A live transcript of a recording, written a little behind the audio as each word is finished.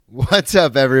What's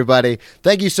up, everybody?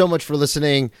 Thank you so much for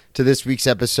listening to this week's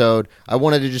episode. I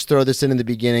wanted to just throw this in the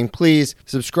beginning. Please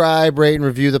subscribe, rate, and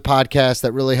review the podcast.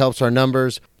 That really helps our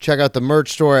numbers. Check out the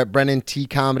merch store at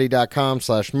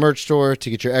brennantcomedy.com/merch store to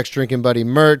get your X Drinking Buddy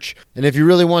merch. And if you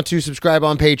really want to, subscribe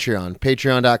on Patreon,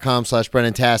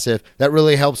 patreon.com/BrennanTassif. That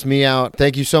really helps me out.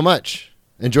 Thank you so much.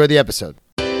 Enjoy the episode.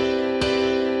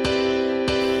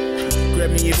 Grab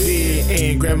me a beer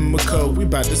and grab me a coke. We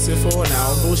about to sit for an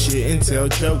hour, bullshit and tell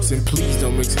jokes. And please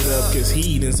don't mix it up, cause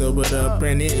he done sobered up.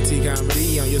 Brennan T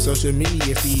Comedy on your social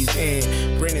media feeds.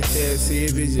 And Brennan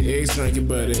Tassif is your ex drinking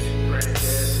buddy. Brennan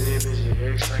Tassif is your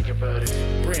ex drinking buddy.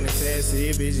 Brennan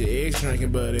Tassif is your ex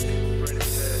drinking buddy. Brennan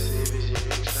Tassif is your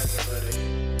ex drinking buddy.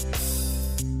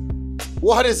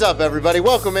 What is up, everybody?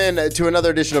 Welcome in to another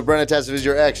edition of Brennan Tassif is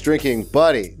your ex drinking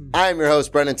buddy. I'm your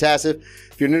host, Brennan Tassif.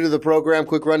 If you're new to the program,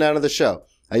 quick rundown of the show.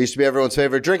 I used to be everyone's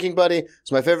favorite drinking buddy.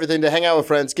 It's my favorite thing to hang out with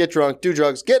friends, get drunk, do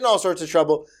drugs, get in all sorts of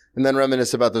trouble, and then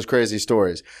reminisce about those crazy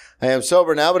stories. I am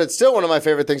sober now, but it's still one of my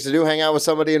favorite things to do, hang out with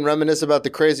somebody and reminisce about the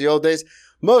crazy old days.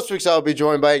 Most weeks I'll be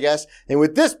joined by a guest, and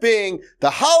with this being the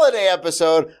holiday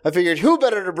episode, I figured who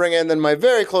better to bring in than my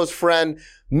very close friend,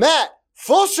 Matt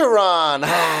Fulchiron.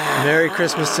 Merry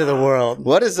Christmas to the world.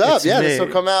 What is up? It's yeah, me. This will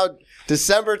come out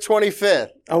December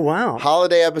 25th. Oh, wow.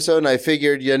 Holiday episode, and I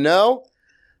figured,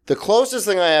 the closest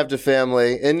thing I have to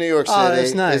family in New York City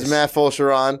that's nice. is Matt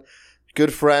Fulchiron,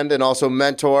 good friend and also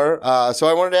mentor. So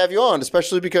I wanted to have you on,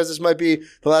 especially because this might be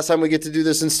the last time we get to do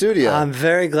this in studio. I'm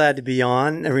very glad to be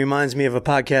on. It reminds me of a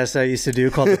podcast I used to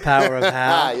do called The Power of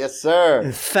How. Yes, sir.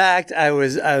 In fact, I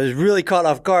was really caught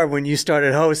off guard when you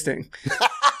started hosting.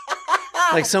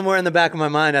 Like somewhere in the back of my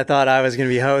mind, I thought I was going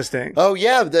to be hosting. Oh,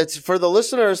 yeah. That's for the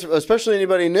listeners, especially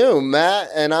anybody new. Matt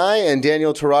and I and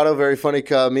Daniel Torado, very funny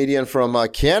comedian from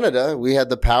Canada, we had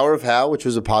The Power of How, which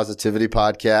was a positivity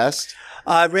podcast.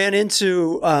 I ran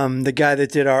into the guy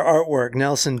that did our artwork,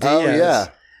 Nelson Diaz. Oh, yeah.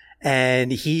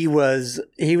 And he was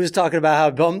talking about how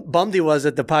bummed he was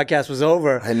that the podcast was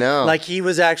over. I know. Like he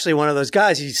was actually one of those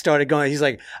guys. He started going, he's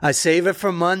like, I save it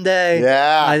for Monday.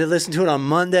 Yeah. I listen to it on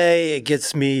Monday. It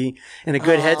gets me in a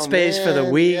good headspace for the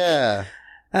week. Yeah.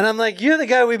 And I'm like, you're the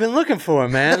guy we've been looking for,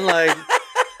 man. Like,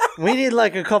 we need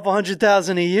like a couple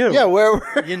 100,000 of you. Yeah, where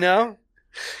were you know?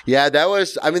 Yeah,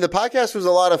 the podcast was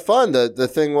a lot of fun. The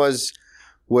thing was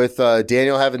with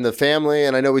Daniel having the family,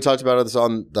 and I know we talked about this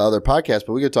on the other podcast,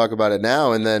 but we could talk about it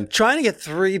now. And then trying to get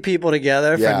 3 people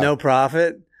together for no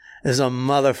profit is a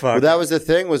motherfucker. Well, that was the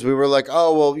thing, was we were like,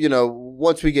 oh, well,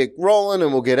 once we get rolling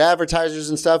and we'll get advertisers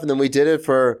and stuff. And then we did it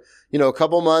for, a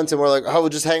couple months, and we're like, oh, we'll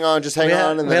just hang on.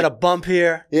 And we had a bump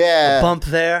here. Yeah. A bump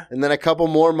there. And then a couple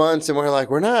more months, and we're like,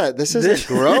 this isn't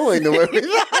growing the way we thought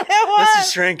it was. This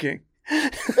is shrinking.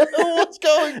 What's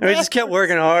going on? We just kept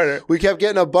working harder. We kept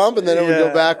getting a bump, and then it would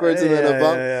go backwards, and then a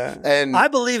bump. Yeah. And I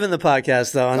believe in the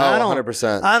podcast, though. And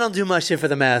 100%. I don't do much shit for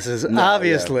the masses,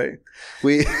 obviously.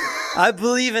 Yeah. I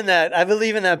believe in that. I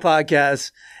believe in that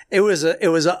podcast. It was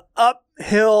a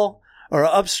uphill or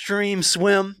upstream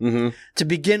swim to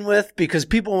begin with, because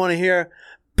people want to hear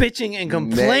bitching and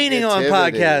complaining on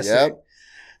podcasting. Yep.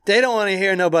 They don't want to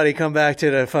hear nobody come back to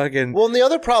the fucking... Well, and the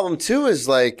other problem, too, is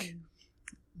like...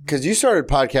 Because you started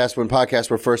podcasts when podcasts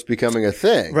were first becoming a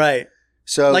thing. Right.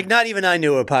 So, like, not even I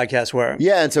knew what podcasts were.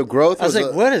 Yeah, and so growth was... I was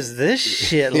like, what is this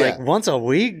shit? Yeah. Like, once a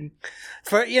week?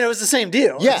 It was the same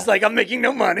deal. Yeah. It's like, I'm making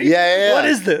no money. Yeah. What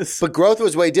is this? But growth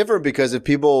was way different, because if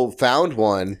people found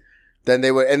one, then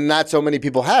they would... And not so many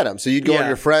people had them. So you'd go on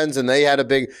your friends, and they had a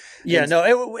big... Yeah,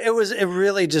 it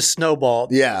really just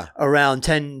snowballed. Yeah. Around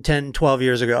 10, 12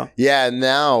 years ago. Yeah, and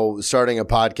now starting a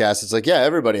podcast, it's like,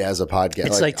 everybody has a podcast.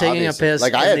 It's like taking a piss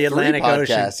in I had the Atlantic 3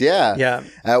 Ocean. podcasts, yeah,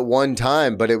 at one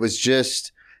time, but it was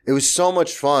so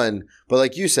much fun. But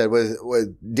like you said, with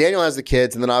Daniel has the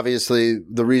kids, and then obviously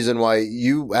the reason why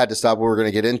you had to stop, what we're going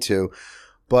to get into.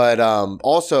 But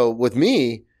also with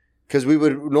me, because we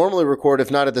would normally record,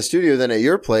 if not at the studio, then at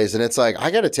your place. And it's like, I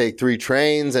got to take 3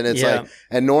 trains. And it's like,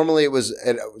 and normally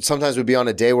sometimes we'd be on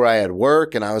a day where I had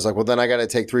work. And I was like, well, then I got to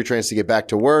take 3 trains to get back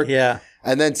to work. Yeah.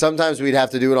 And then sometimes we'd have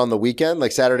to do it on the weekend,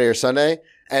 like Saturday or Sunday.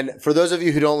 And for those of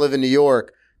you who don't live in New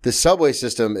York, the subway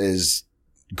system is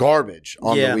garbage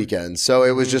on the weekend. So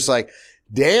it was just like,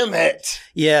 damn it.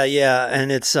 Yeah. Yeah. And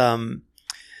it's,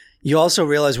 you also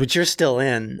realize what you're still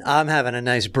in. I'm having a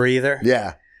nice breather.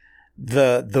 Yeah.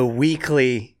 The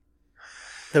weekly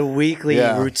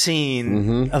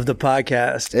routine of the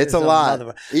podcast. It's a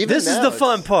lot. This is the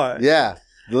fun part. Yeah.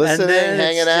 Listening,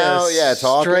 hanging out,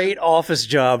 talking. Straight office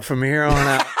job from here on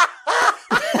out.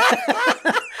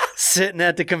 sitting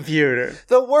at the computer.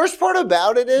 The worst part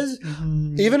about it is,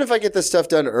 even if I get this stuff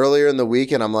done earlier in the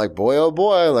week and I'm like, boy, oh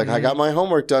boy, like I got my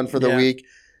homework done for the week.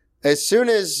 As soon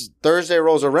as Thursday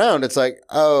rolls around, it's like,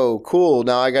 oh, cool.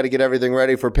 Now I got to get everything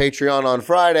ready for Patreon on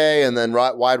Friday and then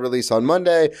wide release on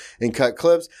Monday and cut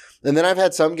clips. And then I've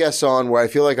had some guests on where I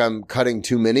feel like I'm cutting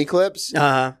too many clips.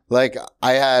 Like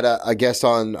I had a guest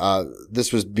on,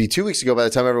 this was be 2 weeks ago by the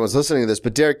time everyone's listening to this,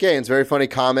 but Derek Gaines, very funny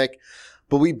comic.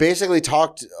 But we basically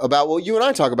talked about, well, you and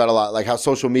I talk about a lot, like how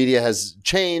social media has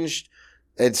changed.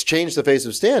 It's changed the face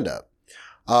of stand-up.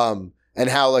 And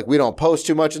how like we don't post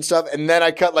too much and stuff. And then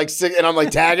I cut like 6 and I'm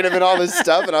like tagging him and all this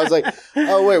stuff. And I was like,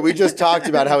 oh wait, we just talked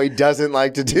about how he doesn't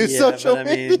like to do social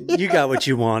media. I mean, you got what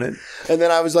you wanted. And then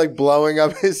I was like blowing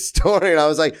up his story and I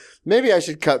was like, maybe I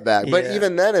should cut back. But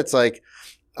even then it's like,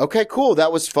 okay, cool.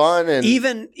 That was fun. And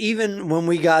even when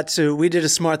we did a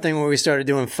smart thing where we started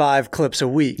doing 5 clips a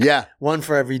week. Yeah. One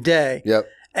for every day. Yep.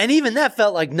 And even that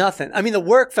felt like nothing. I mean, the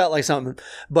work felt like something,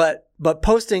 but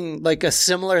posting like a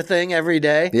similar thing every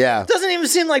day, doesn't even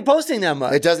seem like posting that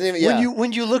much. It doesn't even.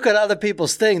 When you look at other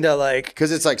people's thing, they're like,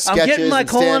 because it's like sketches. I'm getting my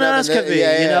colonoscopy.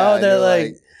 You know, they're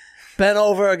like bent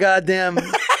over a goddamn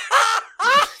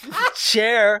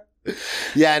chair.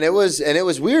 Yeah, and it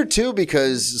was weird too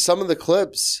because some of the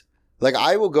clips. Like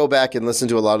I will go back and listen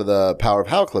to a lot of the Power of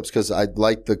How clips because I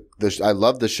like I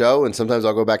love the show, and sometimes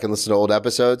I'll go back and listen to old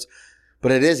episodes.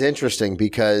 But it is interesting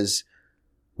because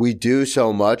we do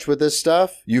so much with this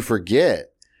stuff, you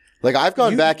forget. Like I've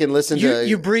gone back and listened to...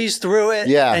 You breeze through it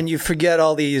and you forget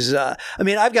all these... I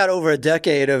mean, I've got over a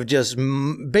decade of just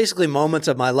basically moments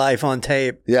of my life on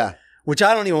tape. Yeah. Which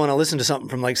I don't even want to listen to something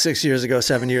from like 6 years ago,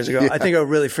 7 years ago. I think it would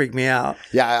really freak me out.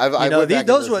 Yeah,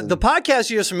 the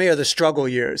podcast years for me are the struggle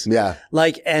years. Yeah.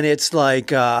 Like, and it's like,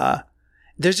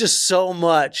 there's just so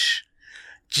much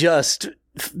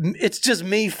it's just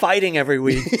me fighting every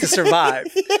week to survive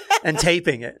and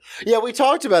taping it. Yeah, we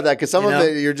talked about that because some of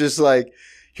it you're just like,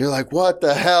 what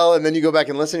the hell? And then you go back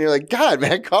and listen and you're like, God,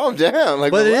 man, calm down.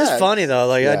 Like, but relax. It is funny though.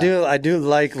 Like I do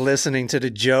like listening to the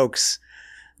jokes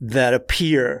that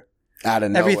appear out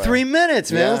of nowhere. Every 3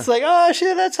 minutes, man. It's like, oh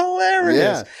shit, that's hilarious.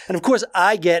 Yeah. And of course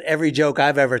I get every joke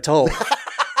I've ever told.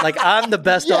 Like I'm the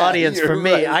best audience for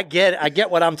me. Right. I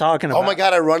get what I'm talking about. Oh my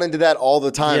God, I run into that all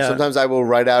the time. Yeah. Sometimes I will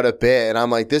write out a bit and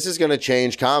I'm like, this is going to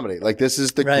change comedy. Like this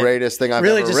is the greatest thing I've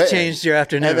ever written. Really just changed your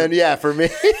afternoon. And then for me.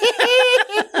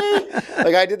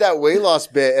 Like I did that weight loss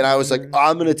bit and I was like,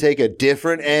 I'm going to take a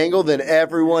different angle than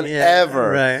everyone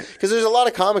ever. Right. Because there's a lot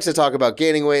of comics that talk about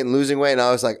gaining weight and losing weight. And I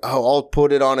was like, oh, I'll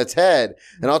put it on its head.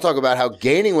 And I'll talk about how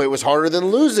gaining weight was harder than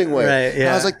losing weight. Right, yeah. And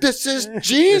I was like, this is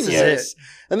genius. This is it.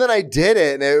 And then I did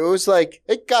it and it was like,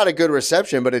 it got a good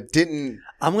reception, but it didn't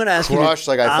crush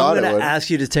like I thought it would. I'm going to ask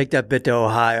you to take that bit to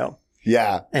Ohio.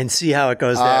 Yeah. And see how it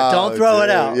goes there. Don't throw it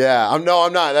out. Yeah. I'm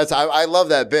not. I love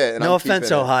that bit. And no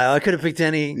offense, Ohio. I could have picked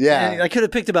I could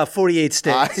have picked about 48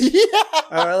 states.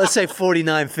 Or let's say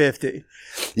 49-50.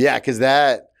 Yeah, because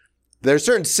there's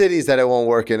certain cities that it won't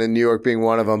work in, and New York being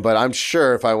one of them. But I'm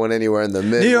sure if I went anywhere in the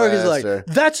Midwest, New York is like,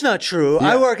 that's not true.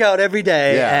 Yeah. I work out every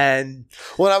day, and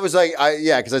I was like,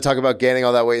 because I talk about gaining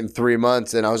all that weight in 3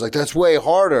 months, and I was like, that's way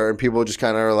harder, and people just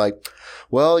kind of are like,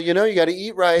 well, you got to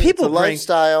eat right. People it's a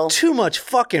lifestyle. Too much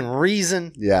fucking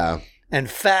reason. Yeah. And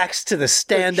facts to the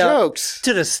stand-up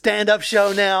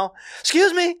show now.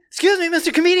 Excuse me,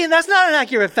 Mr. Comedian, that's not an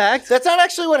accurate fact. That's not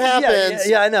actually what happens.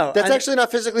 Yeah, I know. That's actually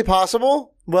not physically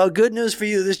possible. Well, good news for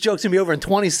you. This joke's going to be over in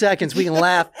 20 seconds. We can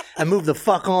laugh and move the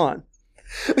fuck on.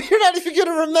 You're not even going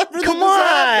to remember Come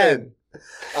on.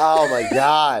 Oh my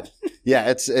God.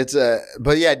 Yeah,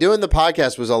 but yeah, doing the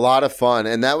podcast was a lot of fun.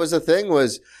 And that was the thing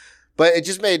but it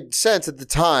just made sense at the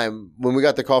time when we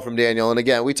got the call from Daniel. And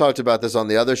again, we talked about this on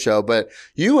the other show, but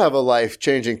you have a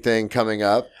life-changing thing coming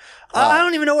up. I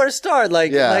don't even know where to start.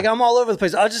 Like I'm all over the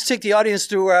place. I'll just take the audience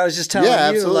through where I was just telling you.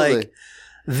 Absolutely. Like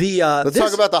let's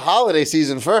talk about the holiday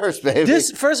season first, baby.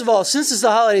 First of all, since it's the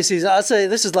holiday season, I'll say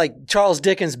this is like Charles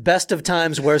Dickens' best of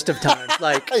times, worst of times.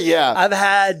 Like I've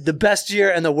had the best year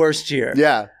and the worst year.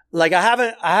 Yeah. Like I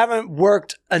haven't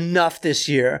worked enough this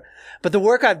year, but the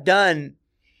work I've done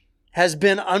has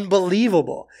been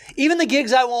unbelievable. Even the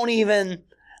gigs I won't even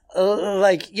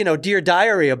Dear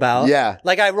Diary about. Yeah.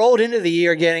 Like I rolled into the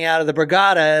year getting out of the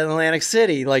Borgata in Atlantic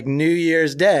City, like New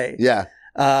Year's Day. Yeah.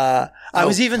 I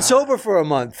was even sober for a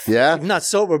month. Yeah. Not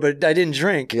sober, but I didn't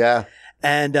drink. Yeah.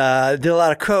 And did a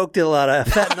lot of coke, did a lot of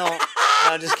fentanyl.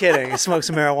 No, just kidding. Smoked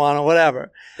some marijuana,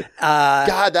 whatever.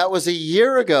 God, that was a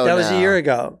year ago. That was a year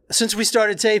ago. Since we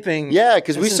started taping. Yeah,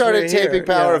 because we started taping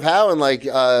Power of How in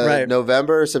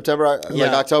November, September,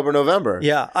 October, November.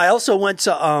 Yeah. I also went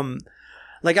to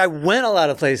Like I went a lot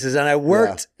of places, and I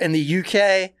worked in the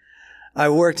UK. I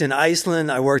worked in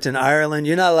Iceland. I worked in Ireland.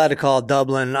 You're not allowed to call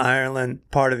Dublin, Ireland,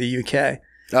 part of the UK.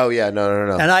 Oh yeah,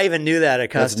 no. And I even knew that at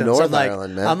customs. That's North I'm like,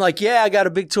 Ireland, man. I'm like, yeah, I got a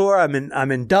big tour.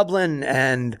 I'm in Dublin,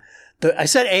 and I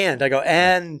said I go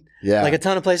like a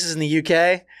ton of places in the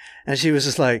UK, and she was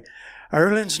just like,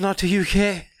 Ireland's not the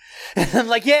UK. And I'm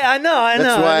like, yeah, I know.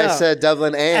 That's why I said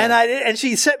Dublin and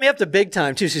she set me up to big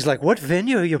time too. She's like, what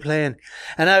venue are you playing?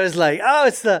 And I was like, oh,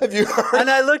 it's the. Have you heard? And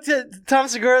I looked at Tom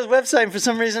Segura's website, and for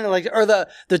some reason, or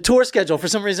the tour schedule, for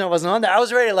some reason, it wasn't on there. I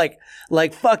was ready to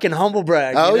like fucking humble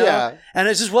brag. Oh, you know? yeah. And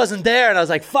it just wasn't there. And I was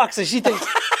like, fuck. So she thinks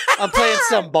I'm playing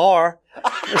some bar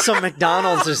or some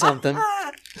McDonald's or something.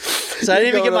 So I didn't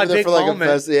even get my big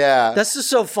moment. Yeah. That's just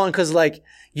so fun because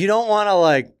you don't want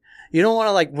to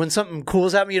when something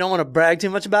cool's happening, you don't want to brag too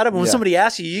much about it. But when somebody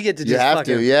asks you, you get to just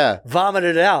vomit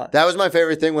it out. That was my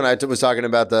favorite thing when I was talking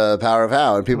about the power of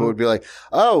how, and people would be like,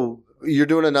 "Oh, you're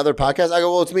doing another podcast?" I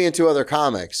go, "Well, it's me and 2 other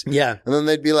comics." Yeah. And then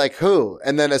they'd be like, "Who?"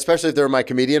 And then especially if they were my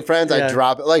comedian friends, I'd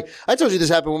drop it. Like I told you, this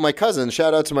happened with my cousin.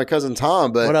 Shout out to my cousin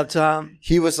Tom. But what up, Tom?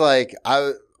 He was like,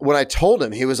 when I told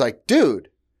him, he was like, "Dude."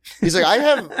 He's like, I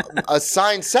have a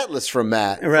signed set list from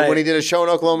Matt from when he did a show in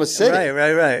Oklahoma City.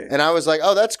 Right. And I was like,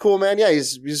 oh, that's cool, man. Yeah,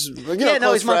 he's close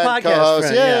he's my friend, podcast co-host.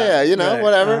 friend. Yeah,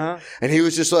 whatever. Uh-huh. And he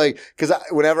was just like, because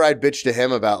whenever I'd bitch to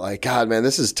him about like, God, man,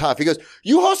 this is tough. He goes,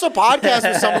 you host a podcast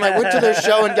with someone. I went to their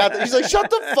show and got. He's like, shut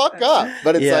the fuck up.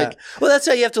 But it's like, well, that's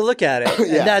how you have to look at it.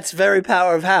 And that's very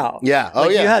power of how. Yeah. Oh,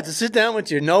 you have to sit down with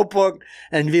your notebook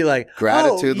and be like,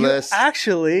 gratitude you list.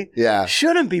 Actually,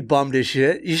 shouldn't be bummed as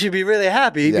shit. You should be really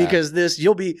happy because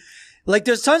you'll be like,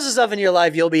 there's tons of stuff in your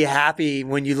life you'll be happy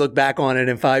when you look back on it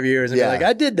in 5 years and be like,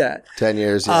 I did that. 10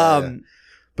 years. Yeah.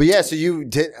 But yeah, so you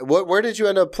did. Where did you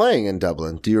end up playing in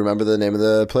Dublin? Do you remember the name of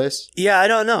the place? Yeah, I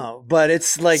don't know, but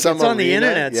it's like it's on the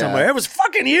internet somewhere. It was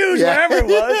fucking huge, wherever it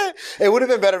was. It would have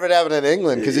been better if it happened in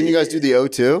England, because then you guys do the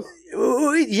O2.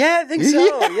 Yeah, I think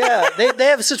so. Yeah, they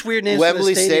have such weird names.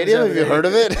 Wembley Stadium. Have you heard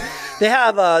of it? They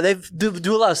have. They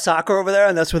do a lot of soccer over there,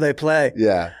 and that's where they play.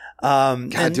 Yeah.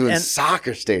 Doing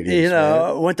soccer stadiums. You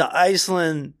know, went to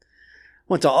Iceland,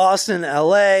 went to Austin,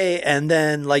 LA, and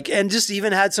then and just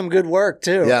even had some good work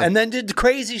too. Yeah. And then did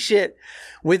crazy shit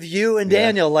with you and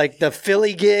Daniel, like the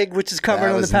Philly gig, which is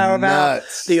covered on the Power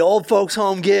House, the Old Folks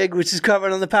Home gig, which is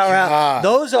covered on the Power House.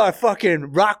 Those are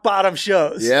fucking rock bottom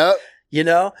shows. Yep. You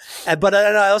know, but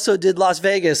I also did Las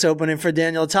Vegas opening for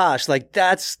Daniel Tosh. Like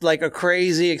that's like a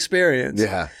crazy experience.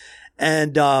 Yeah.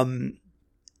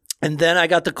 And then I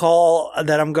got the call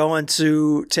that I'm going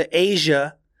to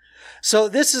Asia. So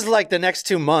this is like the next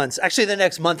 2 months, actually the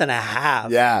next month and a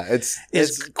half. Yeah,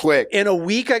 it's quick. In a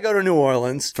week, I go to New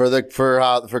Orleans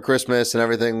for Christmas and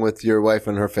everything with your wife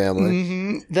and her family.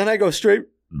 Mm-hmm. Then I go straight.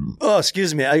 Oh,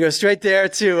 excuse me. I go straight there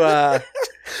to.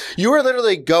 You were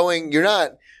literally going. You're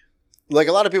not. Like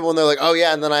a lot of people when they're like, oh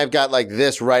yeah, and then I've got like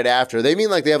this right after. They mean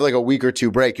like they have like a week or 2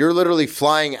 break. You're literally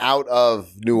flying out of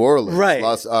New Orleans, right,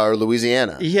 or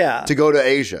Louisiana, to go to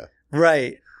Asia,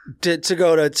 right? To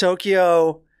go to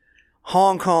Tokyo,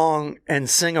 Hong Kong, and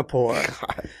Singapore.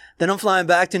 God. Then I'm flying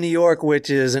back to New York, which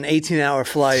is an 18-hour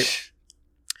flight,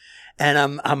 and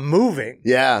I'm moving.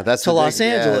 Yeah, that's to Los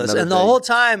Angeles, and the whole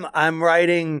time I'm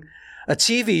writing a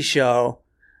TV show,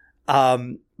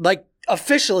 like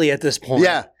officially at this point.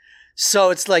 Yeah. So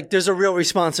it's like there's a real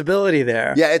responsibility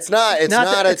there. Yeah, it's not I'm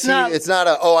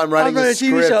writing a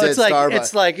TV show. It's like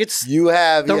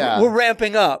Starbucks. we're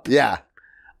ramping up. Yeah.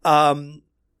 I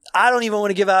don't even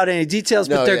want to give out any details,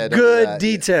 but they're good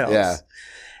details. Yeah.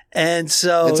 And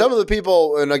so some of the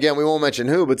people, and again, we won't mention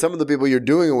who, but some of the people you're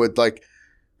doing it with, like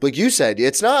you said,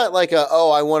 it's not like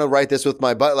I want to write this with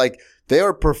my butt. Like they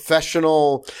are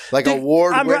professional, like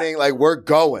award-winning, like we're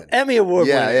going. Emmy award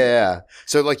winning. Yeah.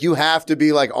 So like you have to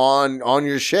be like on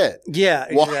your shit. Yeah,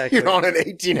 exactly. While you're on an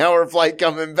 18-hour flight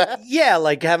coming back. Yeah,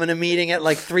 like having a meeting at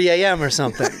like 3 a.m. or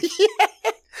something. Yeah.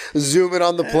 Zooming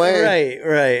on the plane.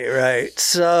 Right.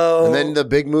 So and then the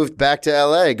big move back to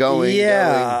LA, going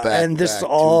back, and this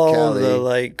all the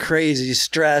like crazy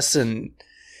stress and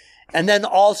then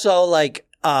also like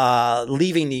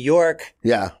leaving New York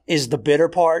is the bitter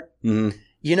part. Mm-hmm.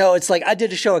 You know, it's like I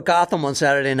did a show at Gotham on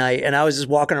Saturday night and I was just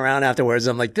walking around afterwards.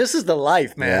 I'm like, this is the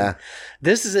life, man. Yeah.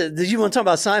 This is it. Did you want to talk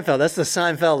about Seinfeld? That's the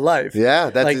Seinfeld life. Yeah.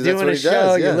 That's like doing what a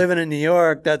show, you're living in New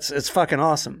York. It's fucking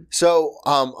awesome. So,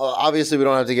 obviously we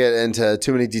don't have to get into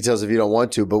too many details if you don't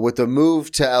want to, but with the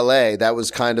move to LA, that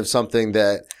was kind of something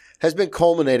that has been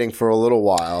culminating for a little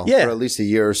while, for at least a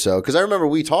year or so. Because I remember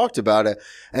we talked about it,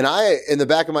 and in the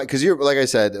back of my, because you're, like I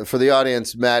said, for the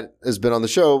audience, Matt has been on the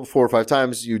show 4 or 5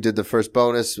 times. You did the first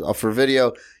bonus for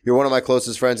video. You're one of my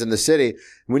closest friends in the city.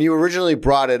 When you originally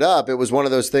brought it up, it was one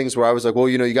of those things where I was like, well,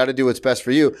 you got to do what's best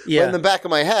for you. Yeah. But in the back of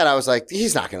my head, I was like,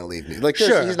 he's not going to leave me. Like,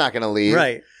 he's not going to leave.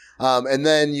 Right. And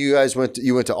then you guys went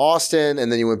to Austin,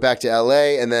 and then you went back to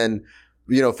LA, and then,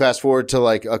 fast forward to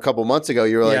like a couple months ago,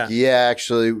 you were like, we're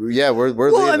leaving.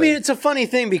 Well, I mean, it's a funny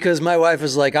thing because my wife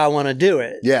was like, I want to do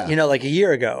it. Yeah. Like a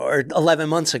year ago or 11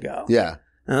 months ago. Yeah.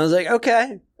 And I was like,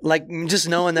 okay. Like just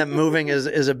knowing that moving is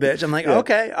a bitch. I'm like,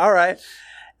 okay, all right.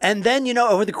 And then,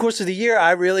 over the course of the year,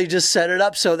 I really just set it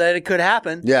up so that it could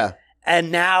happen. Yeah.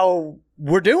 And now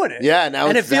we're doing it. Yeah. Now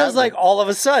and it feels like all of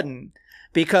a sudden,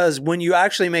 because when you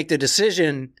actually make the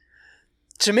decision,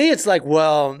 to me, it's like,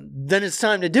 well, then it's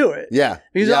time to do it. Yeah.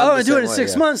 Because, I'm going to do it in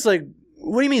 6 months. Like,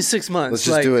 what do you mean 6 months? Let's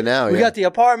just do it now. We got the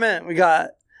apartment.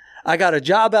 I got a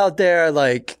job out there.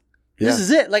 Like, this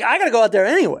is it. Like, I got to go out there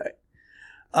anyway.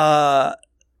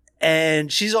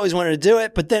 And she's always wanted to do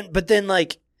it. But then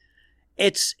like,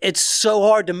 it's so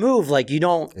hard to move. Like,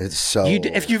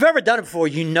 if you've ever done it before,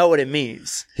 you know what it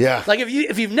means. Yeah. Like,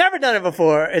 if you've never done it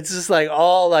before, it's just like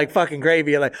all like fucking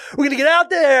gravy. You're like, we're going to get out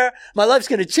there. My life's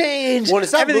going to change. Well,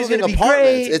 it's not Everything's moving gonna be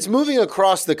apartments. great. It's moving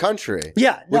across the country.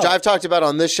 Yeah. Which I've talked about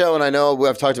on this show, and I know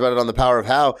I've talked about it on The Power of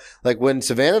How. Like, when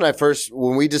Savannah and I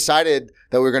when we decided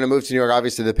that we were going to move to New York,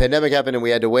 obviously the pandemic happened and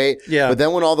we had to wait. Yeah. But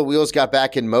then when all the wheels got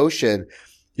back in motion,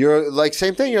 you're like,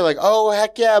 same thing. You're like, oh,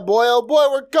 heck yeah, boy, oh boy,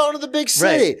 we're going to the big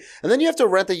city. Right. And then you have to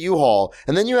rent a U-Haul.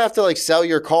 And then you have to like sell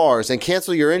your cars and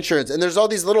cancel your insurance. And there's all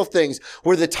these little things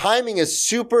where the timing is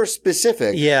super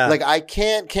specific. Yeah. Like, I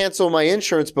can't cancel my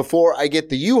insurance before I get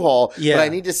the U-Haul. Yeah. But I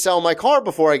need to sell my car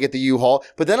before I get the U-Haul.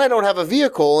 But then I don't have a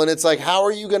vehicle. And it's like, how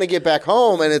are you going to get back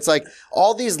home? And it's like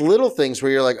all these little things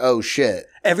where you're like, oh shit.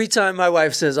 Every time my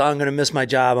wife says, oh, I'm going to miss my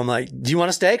job, I'm like, do you want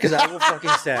to stay? Because I will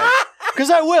fucking stay. Because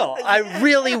I will. I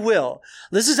really will.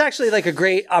 This is actually like a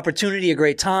great opportunity, a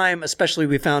great time. Especially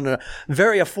we found a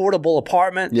very affordable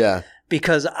apartment. Yeah.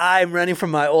 Because I'm renting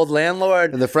from my old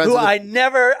landlord. And the friends who I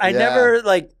never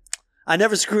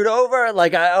screwed over.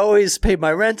 Like, I always paid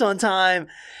my rent on time.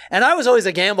 And I was always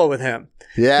a gamble with him.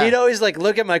 Yeah. He'd always like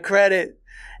look at my credit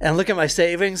and look at my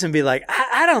savings and be like,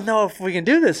 I don't know if we can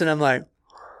do this. And I'm like,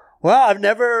 well, I've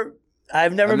never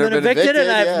been evicted,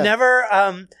 and I've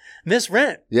never missed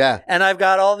rent. Yeah. And I've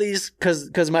got all these,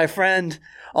 because my friend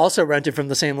also rented from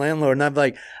the same landlord. And I'm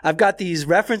like, I've got these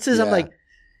references. Yeah. I'm like,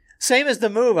 same as the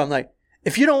move. I'm like,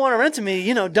 if you don't want to rent to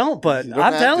me, don't. But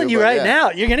I'm telling you right now,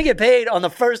 you're going to get paid on the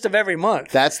first of every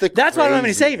month. That's why I don't have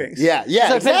any savings. Yeah.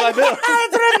 Yeah. Exactly. I pay my bills.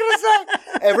 That's what I was going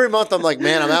to say. Every month I'm like,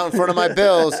 man, I'm out in front of my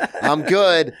bills. I'm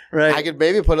good. Right. I could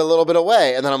maybe put a little bit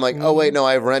away. And then I'm like, oh, wait, no,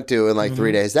 I have rent due in like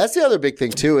 3 days. That's the other big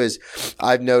thing too, is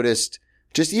I've noticed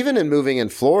just even in moving in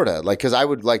Florida, like, cause I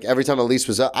would like every time a lease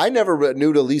was up, I never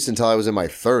renewed a lease until I was in my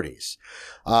 30s.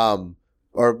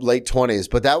 Or late 20s.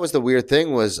 But that was the weird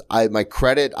thing was my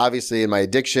credit, obviously in my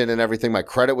addiction and everything, my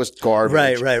credit was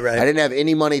garbage. Right. I didn't have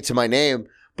any money to my name,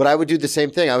 but I would do the same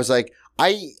thing. I was like,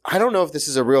 I don't know if this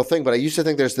is a real thing, but I used to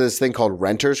think there's this thing called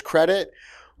renter's credit,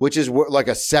 which is like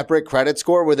a separate credit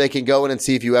score where they can go in and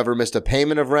see if you ever missed a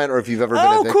payment of rent or if you've ever been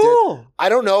evicted. Cool. I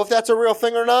don't know if that's a real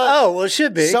thing or not. Oh, well, it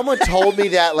should be. Someone told me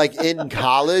that like in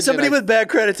college. Somebody with bad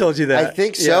credit told you that. I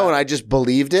think so, and I just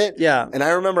believed it. Yeah. And I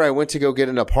remember I went to go get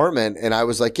an apartment, and I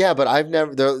was like, yeah, but I've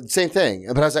never, the same thing.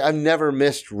 But I was like, I've never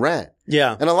missed rent.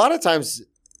 Yeah. And a lot of times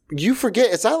you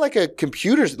forget, it's not like a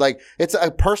computer, like it's a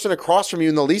person across from you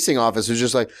in the leasing office who's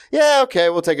just like, yeah, okay,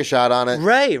 we'll take a shot on it.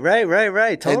 Right.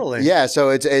 Totally. And yeah.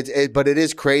 So but it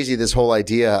is crazy, this whole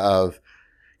idea of,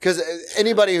 because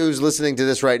anybody who's listening to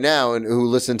this right now and who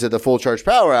listened to the Full Charge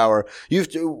Power Hour,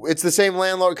 it's the same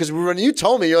landlord. Because when you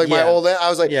told me you're like my old, I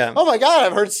was like, oh my God,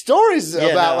 I've heard stories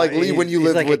about when you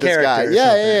lived like with this guy.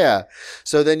 Yeah.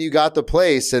 So then you got the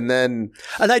place, and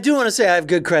I do want to say I have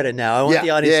good credit now. I want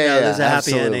the audience to know there's a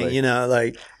happy ending.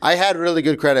 Like I had really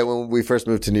good credit when we first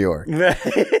moved to New York.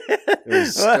 It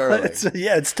was sterling.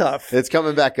 It's tough. It's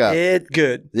coming back up. It's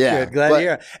good. Yeah. Good. Glad to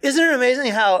hear. Isn't it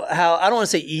amazing how I don't want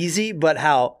to say easy, but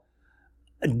how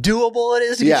doable it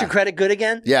is to get your credit good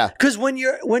again? Yeah. Because when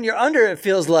you're under, it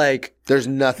feels like there's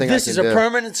nothing this is a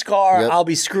permanent scar. I'll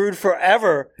be screwed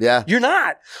forever. Yeah. You're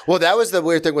not. Well, that was the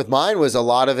weird thing with mine, was a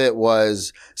lot of it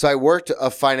was, so I worked a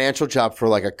financial job for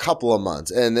like a couple of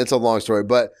months, and it's a long story,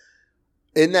 but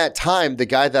in that time, the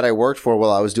guy that I worked for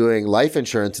while I was doing life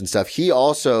insurance and stuff, he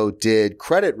also did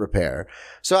credit repair.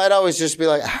 So I'd always just be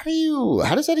like,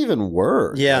 how does that even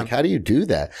work? Yeah. Like, how do you do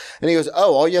that? And he goes,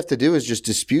 oh, all you have to do is just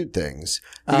dispute things.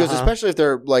 He goes, especially if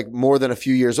they're like more than a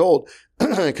few years old.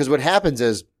 Because what happens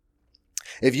is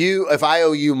if I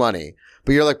owe you money,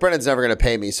 but you're like, Brennan's never going to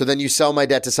pay me. So then you sell my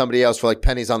debt to somebody else for like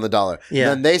pennies on the dollar. Yeah.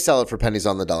 Then they sell it for pennies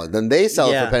on the dollar. Then they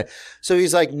sell it for pennies. So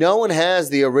he's like, no one has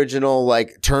the original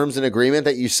like terms and agreement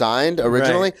that you signed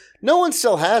originally. Right. No one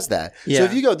still has that. Yeah. So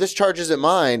if you go, this charge isn't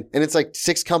mine, and it's like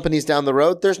 6 companies down the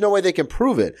road, there's no way they can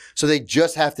prove it. So they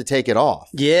just have to take it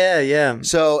off. Yeah, yeah.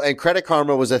 So, and Credit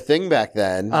Karma was a thing back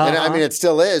then. And I mean, it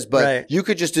still is, but you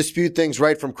could just dispute things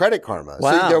right from Credit Karma.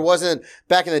 Wow. So there wasn't,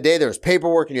 back in the day, there was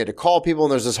paperwork and you had to call people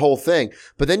and there's this whole thing.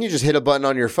 But then you just hit a button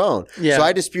on your phone. Yeah. So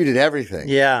I disputed everything.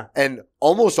 Yeah. And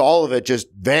almost all of it just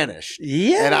vanished.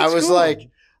 Yeah. And I was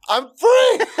like, I'm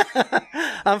free.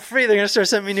 I'm free. They're going to start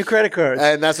sending me new credit cards.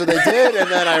 And that's what they did. And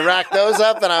then I racked those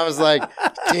up and I was like,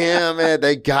 damn it,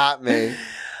 they got me.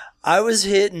 I was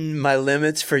hitting my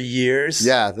limits for years.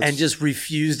 Yeah. And just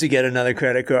refused to get another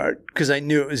credit card because I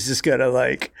knew it was just going to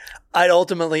like, I'd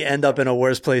ultimately end up in a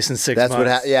worse place in 6 months.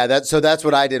 So that's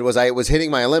what I did was I was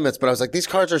hitting my limits, but I was like, these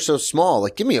cards are so small.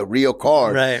 Like, give me a real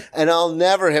card. Right. And I'll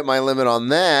never hit my limit on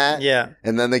that. Yeah.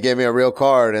 And then they gave me a real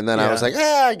card. And then I was like,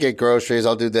 I get groceries.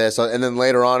 I'll do this. And then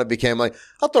later on, it became like,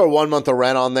 I'll throw 1 month of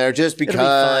rent on there just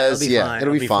because.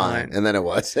 It'll be fine. And then it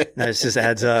was. It just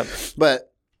adds up. But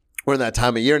we're in that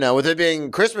time of year now. With it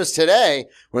being Christmas today,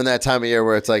 we're in that time of year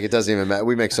where it's like, it doesn't even matter.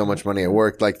 We make so much money at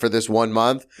work. Like for this 1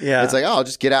 month, it's like, oh, I'll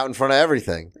just get out in front of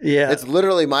everything. Yeah. It's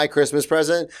literally my Christmas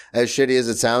present, as shitty as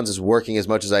it sounds, is working as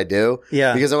much as I do.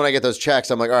 Yeah. Because then when I get those checks,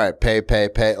 I'm like, all right, pay.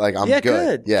 Like I'm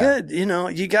good. Good. You know,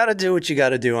 you got to do what you got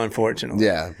to do, unfortunately.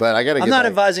 Yeah. But I got to I'm not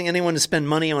advising anyone to spend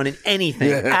money on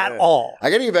anything at all.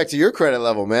 I got to get back to your credit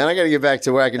level, man. I got to get back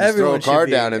to where I can just throw a card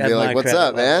down and be like, what's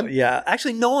up, man? Yeah.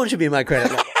 Actually, no one should be my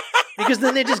credit level. Because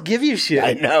then they just give you shit.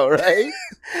 I know, right?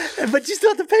 But you still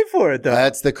have to pay for it, though.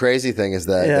 That's the crazy thing is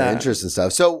the interest and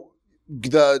stuff. So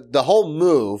the whole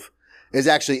move is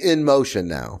actually in motion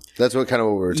now. That's what we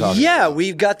were talking about. Yeah,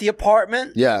 we've got the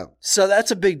apartment. Yeah. So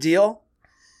that's a big deal.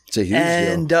 It's a huge deal.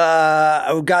 And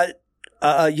I've got,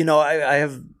 I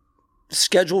have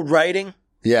scheduled writing.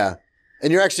 Yeah.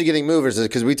 And you're actually getting movers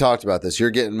because we talked about this. You're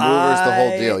getting movers, the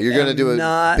whole deal. You're going to do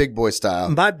it big boy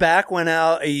style. My back went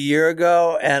out a year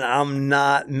ago, and I'm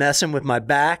not messing with my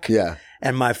back. Yeah.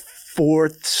 And my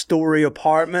 4th-story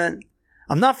apartment,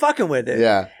 I'm not fucking with it.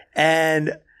 Yeah.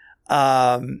 And,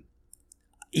 I'm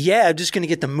just going to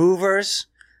get the movers,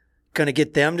 going to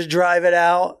get them to drive it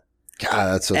out.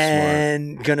 God, that's so smart.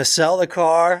 And going to sell the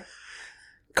car.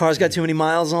 Car's got too many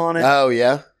miles on it. Oh,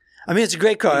 yeah? I mean, it's a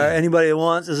great car. Anybody that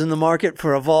wants is in the market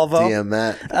for a Volvo. Damn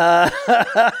that.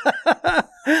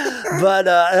 But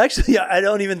actually, I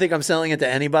don't even think I'm selling it to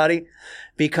anybody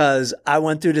because I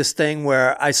went through this thing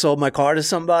where I sold my car to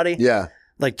somebody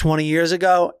like 20 years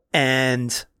ago,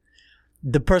 and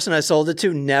the person I sold it to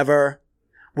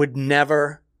would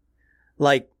never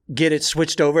like get it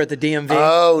switched over at the DMV.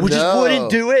 Oh, just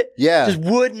wouldn't do it. Yeah. Just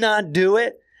would not do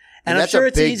it. And that's a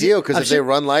big deal because if they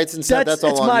run lights and stuff, that's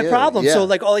all on you. That's my problem. Yeah. So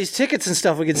like all these tickets and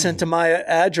stuff would get sent to my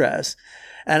address.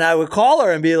 And I would call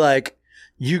her and be like,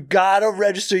 you got to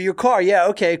register your car. Yeah,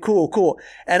 okay, cool.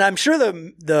 And I'm sure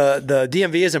the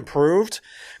DMV has improved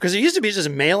because it used to be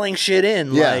just mailing shit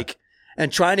in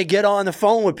and trying to get on the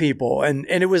phone with people. And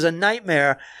it was a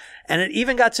nightmare. And it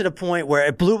even got to the point where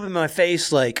it blew up in my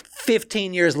face like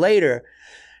 15 years later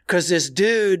because this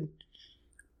dude,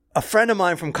 a friend of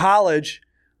mine from college,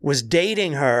 was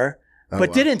dating her,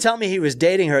 but didn't tell me he was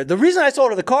dating her. The reason I sold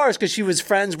her the car is because she was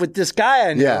friends with this guy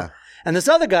I knew. Yeah. And this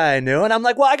other guy I knew. And I'm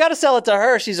like, well, I got to sell it to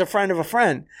her. She's a friend of a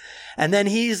friend. And then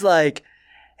he's like,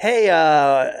 hey,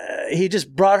 he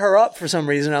just brought her up for some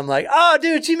reason. I'm like, oh,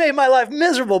 dude, she made my life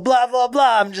miserable, blah, blah,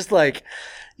 blah. I'm just like,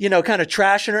 kind of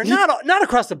trashing her. Not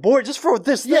across the board, just for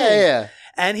this thing. Yeah.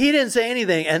 And he didn't say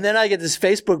anything. And then I get this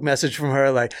Facebook message from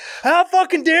her like, how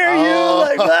fucking dare you?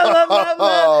 Like, blah, blah, blah,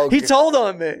 blah. He told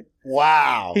on me.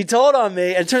 Wow. He told on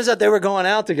me. And it turns out they were going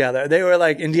out together. They were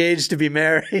like engaged to be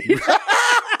married.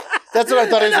 That's what I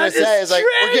thought he was going to say. It's like,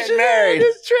 we're getting married.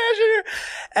 Just trashing her.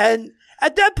 And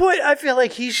at that point, I feel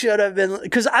like he should have been,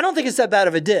 because I don't think it's that bad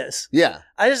of a diss. Yeah.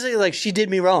 I just think like she did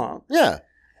me wrong. Yeah.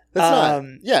 That's not.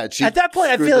 Yeah. At that point,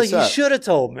 I feel like he should have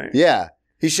told me. Yeah.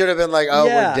 He should have been like, oh,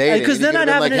 we're dating. Because then I'd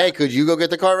have like, hey, could you go get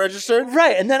the car registered?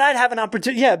 Right. And then I'd have an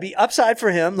opportunity. Yeah, be upside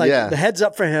for him, like the heads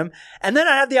up for him. And then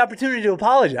I'd have the opportunity to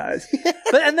apologize.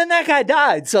 And then that guy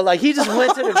died. So like he just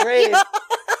went to the grave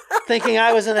thinking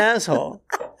I was an asshole.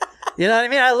 You know what I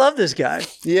mean? I love this guy.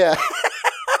 Yeah.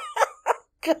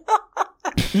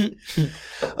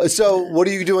 So what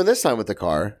are you doing this time with the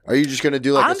car? Are you just going to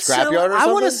do like a scrapyard or something? I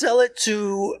want to sell it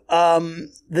to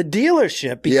the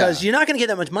dealership because you're not going to get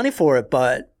that much money for it,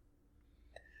 but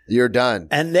you're done.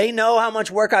 And they know how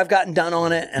much work I've gotten done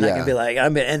on it, and I can be like,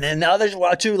 and then others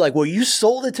too, like, well, you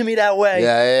sold it to me that way.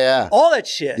 Yeah. All that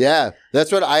shit. Yeah,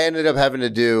 that's what I ended up having to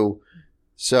do.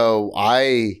 So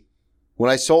when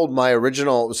I sold my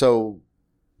original,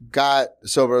 got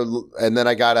sober, and then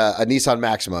I got a Nissan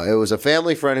Maxima. It was a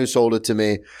family friend who sold it to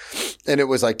me, and it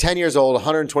was like 10 years old,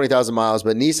 120,000 miles,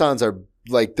 but Nissans are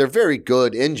like, they're very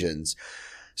good engines.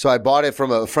 So I bought it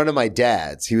from a friend of my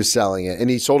dad's. He was selling it, and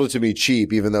he sold it to me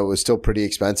cheap, even though it was still pretty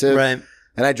expensive. Right.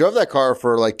 And I drove that car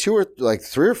for like 3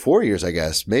 or 4 years, I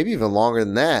guess, maybe even longer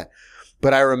than that.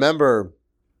 But I remember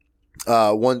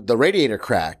when the radiator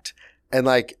cracked. And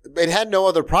like, it had no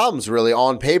other problems really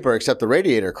on paper except the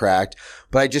radiator cracked,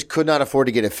 but I just could not afford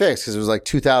to get it fixed because it was like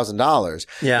 $2,000.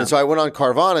 Yeah. And so I went on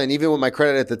Carvana, and even with my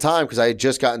credit at the time, because I had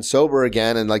just gotten sober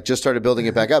again and like just started building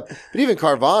it back up. But even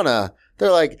Carvana,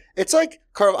 they're like, it's like,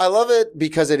 I love it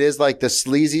because it is like the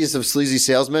sleaziest of sleazy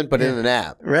salesmen, but in an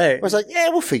app. Right. I was like, yeah,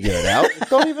 we'll figure it out.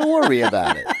 Don't even worry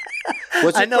about it.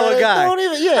 I know a guy.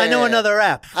 I know another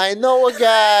app. I know a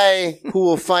guy who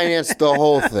will finance the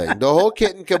whole thing, the whole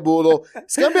kit and caboodle.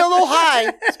 It's gonna be a little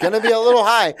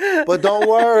high. But don't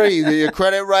worry, you get your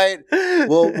credit right.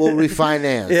 We'll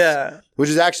refinance. Yeah, which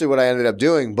is actually what I ended up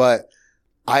doing. But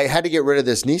I had to get rid of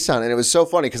this Nissan, and it was so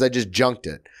funny because I just junked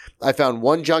it. I found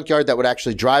one junkyard that would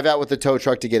actually drive out with the tow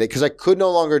truck to get it because I could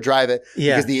no longer drive it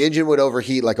because the engine would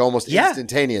overheat like almost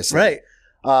instantaneously. Right.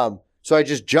 So I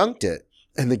just junked it.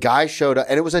 And the guy showed up,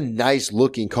 and it was a nice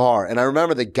looking car. And I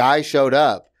remember the guy showed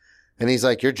up, and he's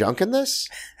like, "You're junking this?"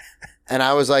 And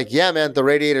I was like, "Yeah, man, the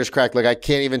radiator's cracked. Like, I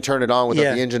can't even turn it on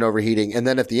without the engine overheating. And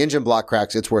then if the engine block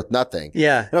cracks, it's worth nothing."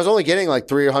 Yeah. And I was only getting like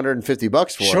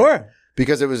 $350 for it. Sure.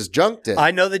 Because it was junked in.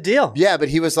 I know the deal. Yeah, but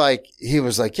he was like,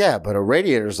 yeah, but a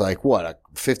radiator's like what,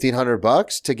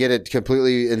 $1,500 to get it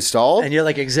completely installed? And you're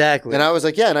like, exactly. And I was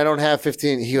like, yeah, and I don't have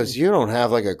 15. He goes, you don't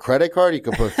have like a credit card you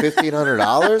could put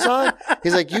 $1,500 on?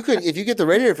 He's like, you could, if you get the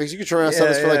radiator fixed, you could turn around and sell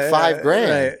this for like $5,000.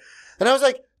 Right. And I was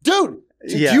like, dude.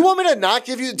 Do you want me to not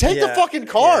give you? Take the fucking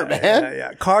car, man.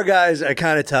 Yeah. Car guys are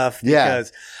kind of tough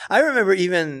because I remember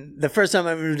even the first time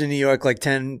I moved to New York, like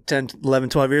 10, 11,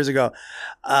 12 years ago,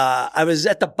 I was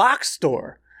at the box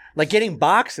store, like getting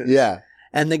boxes. Yeah.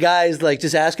 And the guy's like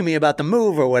just asking me about the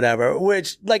move or whatever,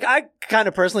 which like I kind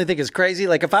of personally think is crazy.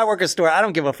 Like if I work a store, I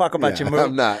don't give a fuck about your move.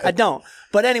 I'm not. I don't.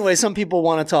 But anyway, some people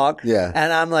want to talk. Yeah.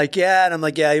 And I'm like, yeah. And I'm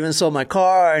like, yeah, I even sold my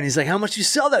car. And he's like, how much you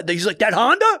sell that? He's like, that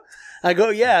Honda? I go,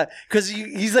 yeah, because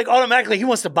he's like automatically he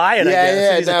wants to buy it. I guess.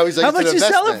 Yeah. He's Now like, he's like, how much you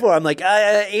sell it for? I'm like,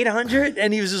 800,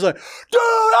 and he was just like, dude,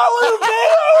 I would have paid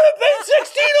 $1,600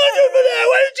 for that.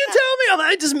 Why didn't you tell me? I'm like,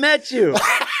 I just met you.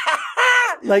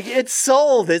 Like it's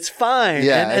sold, it's fine.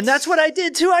 Yeah, and that's what I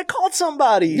did too. I called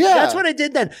somebody. Yeah, that's what I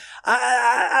did then.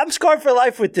 I'm scarred for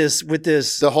life with this.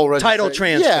 The whole title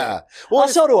transfer. Yeah, well, I'll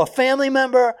sell to a family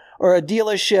member or a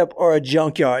dealership or a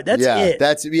junkyard. That's it.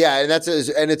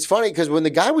 And it's funny because when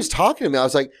the guy was talking to me, I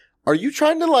was like, are you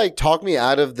trying to like talk me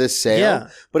out of this sale? Yeah.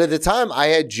 But at the time I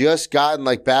had just gotten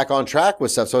like back on track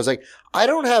with stuff. So I was like, I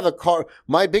don't have a card.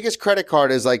 My biggest credit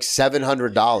card is like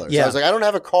 $700. Yeah. So I was like, I don't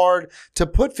have a card to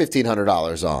put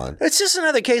 $1,500 on. It's just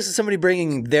another case of somebody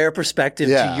bringing their perspective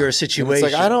to your situation.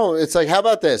 And it's like, how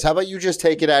about this? How about you just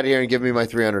take it out of here and give me my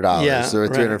 $300 or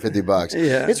 $350?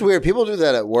 Yeah. It's weird. People do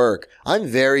that at work. I'm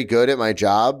very good at my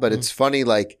job, but it's funny,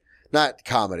 like not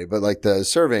comedy, but like the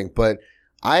serving, but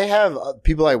I have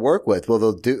people I work with. Well,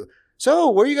 they'll do.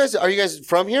 So, are you guys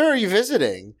from here? Or are you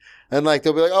visiting? And like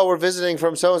they'll be like, oh, we're visiting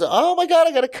from so and so. Oh my god,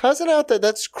 I got a cousin out there.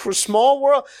 That's small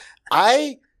world.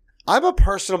 I'm a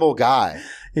personable guy,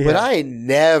 but I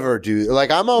never do. Like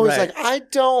I'm always like, I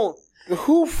don't.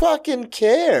 Who fucking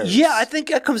cares? Yeah, I think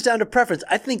that comes down to preference.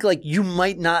 I think like you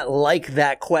might not like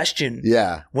that question.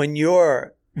 Yeah. When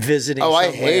you're visiting. Oh, somewhere.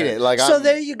 I hate it. Like, so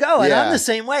there you go. And I'm the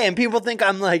same way. And people think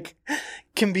I'm like,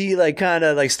 can be like kind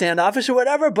of like standoffish or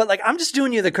whatever. But like, I'm just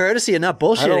doing you the courtesy and not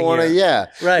bullshitting. I don't want to. Yeah.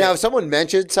 Right. Now, if someone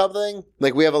mentioned something,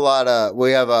 like we have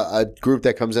a group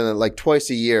that comes in like twice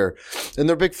a year, and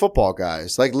they're big football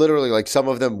guys. Like literally, like some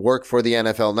of them work for the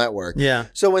NFL Network. Yeah.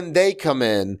 So when they come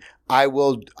in,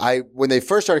 when they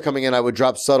first started coming in, I would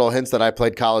drop subtle hints that I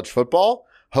played college football,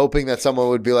 hoping that someone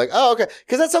would be like, oh, okay.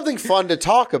 Because that's something fun to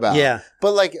talk about. Yeah.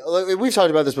 But like, we've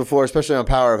talked about this before, especially on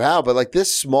Power of How, but like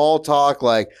this small talk,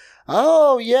 like,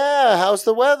 oh, yeah, how's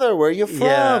the weather? Where are you from?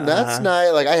 Yeah, that's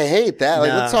nice. Like, I hate that.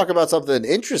 Like, let's talk about something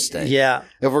interesting. Yeah.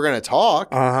 If we're going to talk.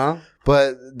 Uh-huh.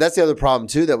 But that's the other problem,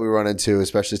 too, that we run into,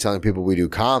 especially telling people we do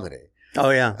comedy. Oh,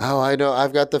 yeah. Oh, I know.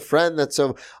 I've got the friend that's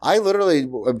so. I literally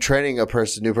am training a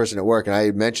new person at work, and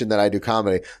I mentioned that I do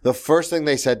comedy. The first thing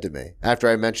they said to me after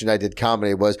I mentioned I did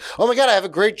comedy was, "Oh my God, I have a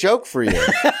great joke for you." They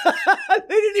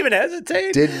didn't even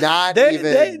hesitate. Did not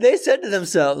They said to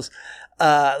themselves,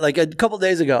 like a couple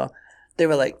days ago, they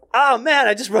were like, "Oh man,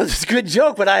 I just wrote this good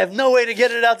joke, but I have no way to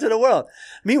get it out to the world."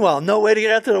 Meanwhile, no way to get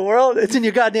it out to the world. It's in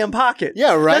your goddamn pocket.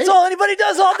 Yeah, right. That's all anybody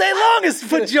does all day long is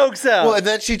put jokes out. Well, and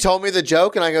then she told me the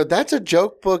joke, and I go, "That's a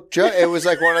joke book joke." It was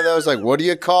like one of those, like, what do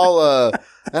you call a?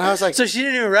 And I was like, so she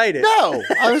didn't even write it. No,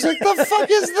 I was like, the fuck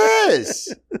is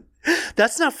this?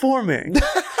 That's not for me.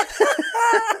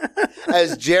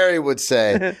 As Jerry would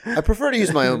say, I prefer to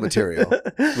use my own material.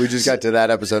 We just got to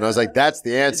that episode, and I was like, that's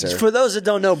the answer. For those that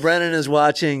don't know, Brennan is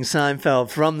watching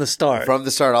Seinfeld from the start. From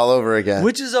the start all over again.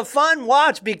 Which is a fun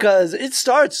watch because it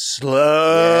starts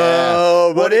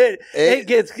slow, but it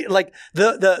gets like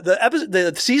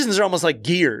the seasons are almost like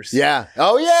gears. Yeah.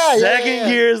 Oh, yeah. Second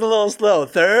gear is a little slow.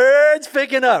 Third's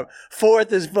picking up.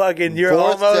 Fourth is fucking, you're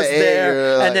almost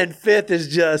there. Like, and then fifth is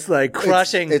just like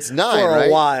crushing it's 9, for right?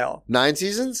 a while. 9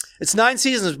 seasons? It's 9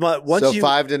 seasons, but once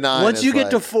 5 to 9. Once you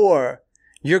get to 4,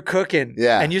 you're cooking.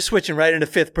 Yeah. And you're switching right into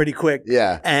fifth pretty quick.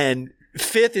 Yeah. And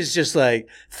fifth is just like,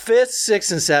 5th,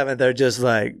 6th, and 7th are just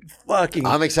like fucking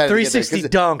I'm excited 360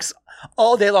 dunks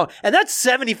all day long. And that's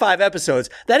 75 episodes.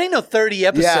 That ain't no 30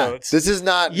 episodes. Yeah. This is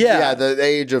not the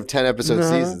age of 10 episode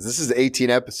seasons. This is 18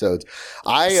 episodes.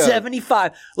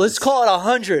 75. Let's call it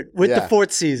 100 with the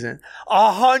 4th season.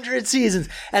 100 seasons.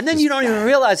 And then you don't even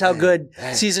realize how good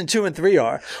season 2 and 3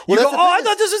 are. You go, I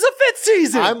thought this was a 5th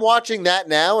season. I'm watching that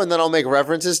now, and then I'll make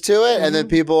references to it, and then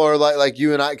people are like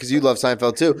you and I, because you love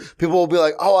Seinfeld too, people will be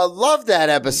like, oh, I love that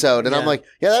episode. And I'm like,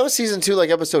 yeah, that was season 2, like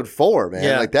episode 4, man.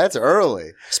 Yeah. Like, that's early.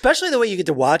 Especially the way you get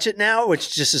to watch it now,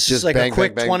 which just is just like bang, a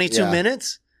quick bang, bang. 22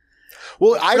 minutes.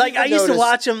 Well, I used to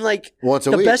watch them like once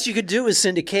a week. The best you could do is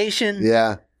syndication.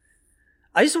 Yeah.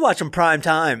 I used to watch them prime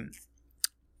time.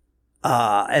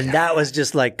 And that was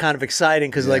just like kind of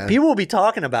exciting because like people will be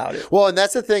talking about it. Well, and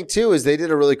that's the thing too, is they did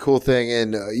a really cool thing.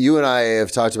 And you and I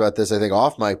have talked about this, I think,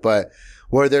 off mic, but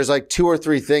where there's like 2 or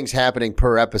 3 things happening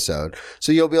per episode.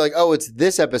 So you'll be like, oh, it's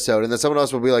this episode. And then someone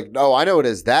else will be like, oh, I know it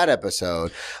is that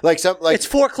episode. It's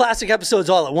 4 classic episodes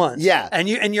all at once. Yeah. And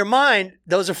in your mind,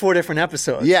 those are 4 different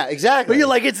episodes. Yeah, exactly. But you're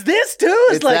like, it's this too?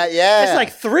 It's like, it's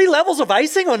like 3 levels of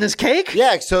icing on this cake?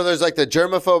 Yeah. So there's like the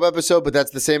germaphobe episode, but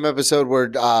that's the same episode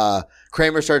where,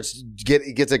 Kramer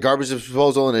gets a garbage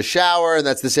disposal in a shower, and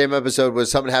that's the same episode where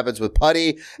something happens with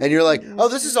Putty, and you're like, oh,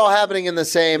 this is all happening in the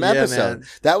same episode. Man.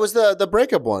 That was the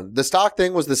breakup one. The stock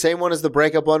thing was the same one as the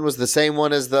breakup one, was the same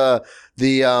one as the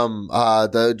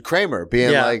Kramer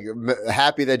being like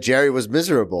happy that Jerry was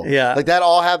miserable. Yeah. Like that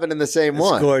all happened in the same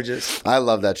one. It's gorgeous. I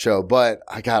love that show, but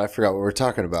I forgot what we were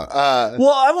talking about.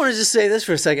 Well, I want to just say this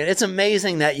for a second. It's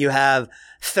amazing that you have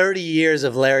 30 years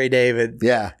of Larry David.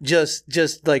 Yeah.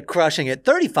 Just like crushing it.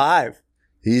 35.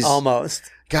 He's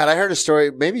almost. God, I heard a story.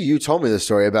 Maybe you told me the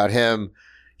story about him.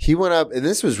 He went up, and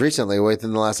this was recently,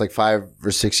 within the last like 5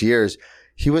 or 6 years.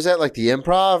 He was at like the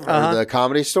Improv or the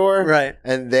Comedy Store. Right.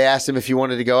 And they asked him if he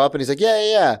wanted to go up, and he's like,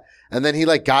 yeah. And then he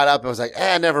like got up and was like,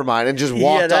 never mind, and just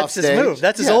walked off stage. That's his move.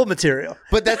 That's his old material.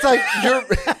 But that's like,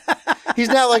 he's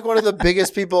now like one of the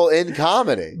biggest people in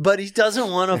comedy. But he doesn't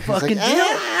want to fucking do it.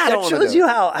 That shows you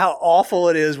how awful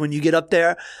it is when you get up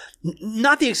there.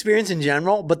 Not the experience in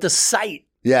general, but the sight.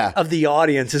 Of the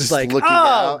audience is just like,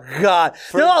 oh God.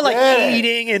 They're all like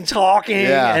eating and talking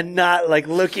and not like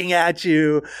looking at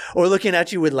you or looking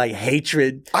at you with like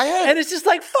hatred. And it's just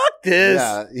like, fuck this.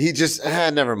 Yeah. He just,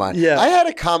 never mind. Yeah. I had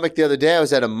a comic the other day. I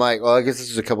was at a mic. Well, I guess this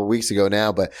was a couple weeks ago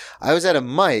now, but I was at a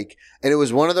mic, and it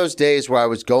was one of those days where I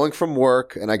was going from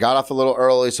work and I got off a little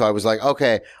early. So I was like,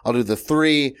 okay, I'll do the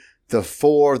 3, the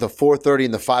 4, the 4:30,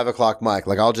 and the 5 o'clock mic.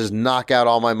 Like I'll just knock out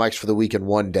all my mics for the week in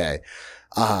one day.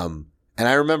 And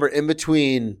I remember in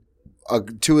between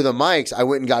 2 of the mics, I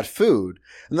went and got food.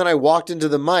 And then I walked into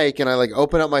the mic and I like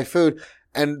opened up my food,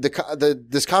 and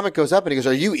this comic goes up and he goes,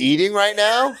 "Are you eating right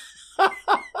now?"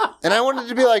 And I wanted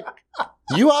to be like,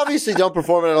 you obviously don't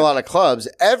perform at a lot of clubs.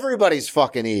 Everybody's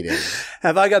fucking eating.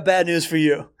 Have I got bad news for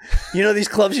you? You know these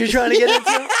clubs you're trying to get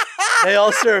into? They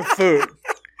all serve food.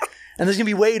 And there's going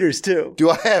to be waiters, too. Do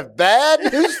I have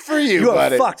bad news for you,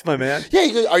 buddy? You are fucked, my man. Yeah,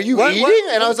 he goes, are you eating?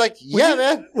 And I was like, yeah,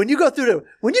 man. When you get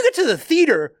to the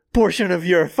theater portion of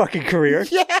your fucking career,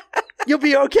 you'll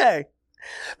be okay.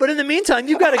 But in the meantime,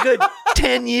 you've got a good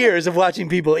 10 years of watching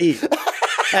people eat.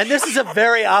 And this is a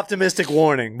very optimistic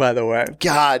warning, by the way.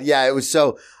 God, yeah, it was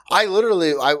so...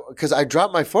 because I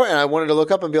dropped my fork and I wanted to look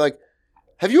up and be like,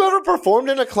 have you ever performed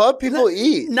in a club? People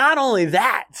eat. Not only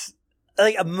that...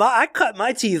 like I cut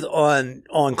my teeth on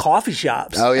coffee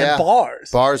shops. Oh, yeah. And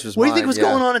bars. Bars was What do you mine, think was yeah.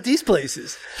 going on at these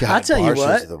places? God, I'll tell you bars was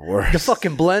what. the worst. The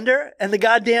fucking blender and the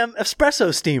goddamn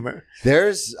espresso steamer.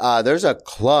 There's a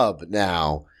club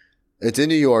now. It's in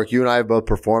New York. You and I have both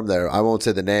performed there. I won't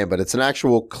say the name, but it's an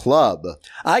actual club.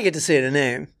 I get to say the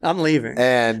name. I'm leaving.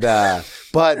 And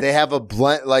but they have a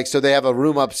blend, like, so they have a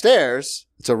room upstairs.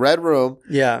 It's a red room.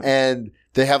 Yeah. And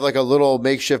they have like a little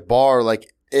makeshift bar,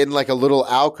 like in like a little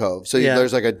alcove. So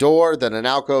there's like a door, then an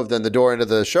alcove, then the door into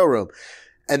the showroom.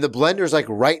 And the blender's like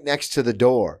right next to the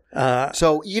door.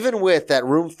 So even with that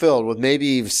room filled with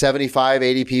maybe 75,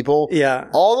 80 people,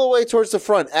 all the way towards the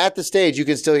front at the stage, you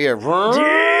can still hear.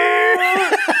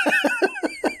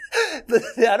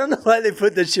 I don't know why they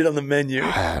put that shit on the menu.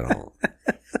 I don't.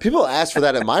 People ask for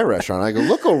that at my restaurant. I go,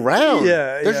 look around.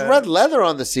 There's red leather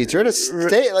on the seats. You're at a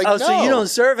state. Like, so you don't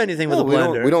serve anything with a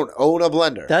blender? We don't own a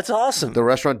blender. That's awesome. The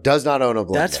restaurant does not own a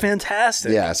blender. That's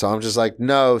fantastic. Yeah, so I'm just like,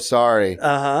 no, sorry.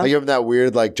 I give them that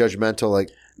weird, like, judgmental,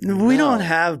 like, we don't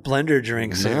have blender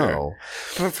drinks here.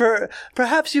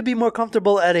 Perhaps you'd be more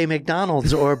comfortable at a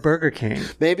McDonald's or a Burger King.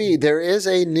 Maybe there is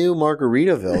a new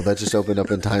Margaritaville that just opened up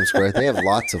in Times Square. They have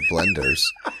lots of blenders.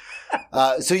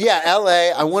 So yeah,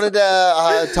 LA. I wanted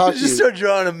to talk to you. Just start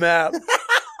drawing a map.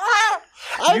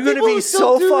 You're going to be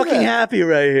so fucking happy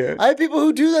right here. I have people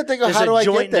who do that. They go, how do I get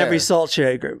there? There's a joint in every salt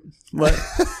shaker. What?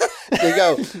 They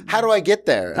go, how do I get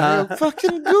there? I go,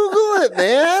 fucking Google it,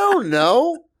 man. I don't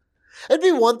know. It'd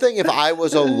be one thing if I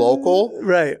was a local.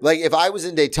 Right. Like if I was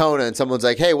in Daytona and someone's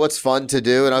like, hey, what's fun to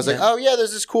do? And I was like, oh yeah,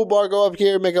 there's this cool bar. Go up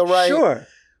here, make a right. Sure.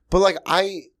 But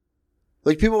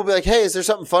like people will be like, hey, is there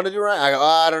something fun to do right? I go,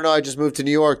 I don't know. I just moved to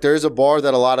New York. There's a bar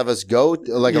that a lot of us go,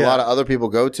 like a lot of other people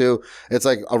go to. It's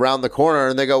like around the corner.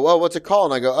 And they go, oh, what's it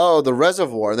called? And I go, oh, the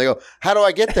Reservoir. And they go, how do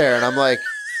I get there? And I'm like,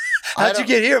 how'd you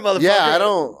get here, motherfucker? Yeah, I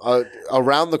don't.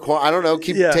 Around the corner. I don't know.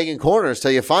 Keep taking corners till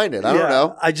you find it. I don't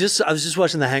know. I was just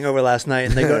watching The Hangover last night,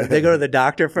 and they go to the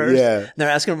doctor first. Yeah. And they're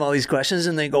asking him all these questions,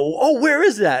 and they go, "Oh, where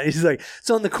is that?" And he's like, "It's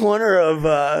on the corner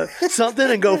of something,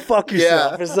 and go fuck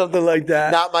yourself or something like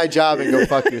that." Not my job, and go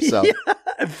fuck yourself.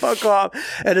 And fuck off.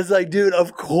 And it's like, dude,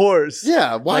 of course.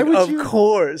 Yeah. Why would you? Of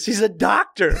course, he's a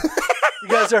doctor. You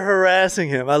guys are harassing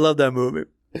him. I love that movie.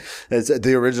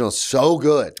 The original's so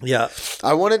good. Yeah.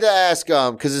 I wanted to ask,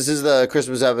 because this is the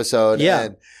Christmas episode. Yeah.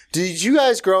 And did you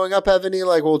guys growing up have any,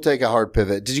 like, we'll take a hard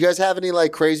pivot. Did you guys have any,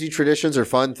 like, crazy traditions or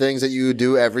fun things that you would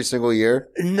do every single year?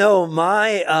 No,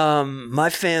 my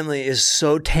family is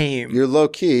so tame. You're low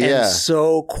key, and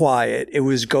so quiet. It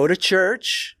was go to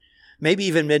church, maybe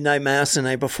even midnight mass the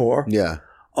night before. Yeah.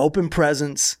 Open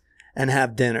presents and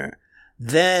have dinner.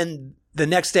 Then the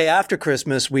next day after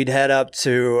Christmas, we'd head up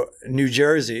to New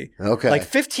Jersey. Okay. Like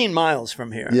 15 miles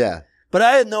from here. Yeah. But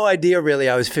I had no idea really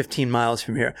I was 15 miles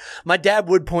from here. My dad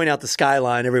would point out the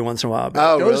skyline every once in a while.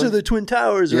 Those are the Twin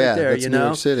Towers right there, that's you know? New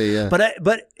York City, yeah.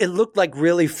 But it looked like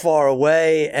really far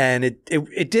away, and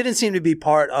it didn't seem to be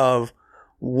part of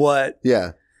what...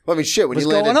 Yeah. Well, I mean, shit, when you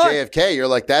What's land going at JFK, you're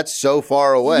like, that's so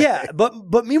far away. Yeah,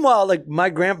 but meanwhile, like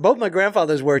both my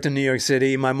grandfathers worked in New York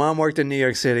City. My mom worked in New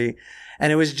York City.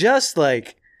 And it was just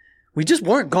like... We just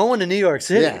weren't going to New York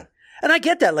City. Yeah. And I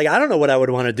get that. Like, I don't know what I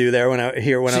would want to do there when I was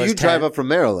 10. So you drive up from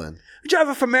Maryland? We drive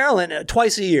up from Maryland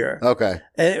twice a year. Okay.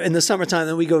 In the summertime,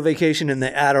 then we go vacation in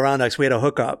the Adirondacks. We had a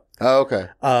hookup. Oh, okay.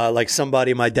 Like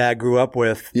somebody my dad grew up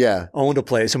with owned a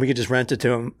place, and we could just rent it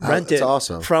to him. That's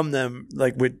awesome. From them,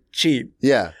 like, with cheap.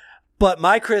 Yeah. But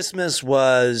my Christmas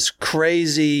was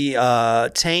crazy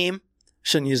tame.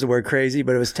 Shouldn't use the word crazy,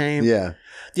 but it was tame. Yeah.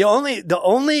 The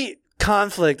only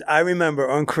conflict I remember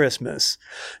on Christmas.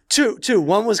 Two.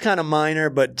 One was kind of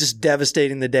minor, but just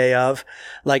devastating the day of.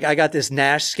 Like, I got this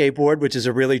Nash skateboard, which is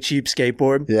a really cheap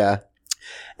skateboard. Yeah.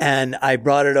 And I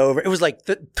brought it over. It was like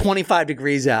 25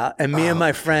 degrees out. And me and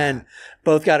my friend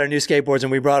both got our new skateboards,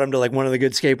 and we brought them to like one of the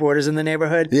good skateboarders in the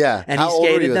neighborhood. Yeah. And How he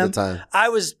skated old were you them. at the time? I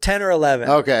was 10 or 11.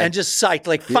 Okay. And just psyched.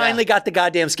 Like, finally got the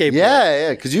goddamn skateboard.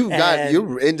 Yeah. Because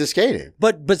you're into skating.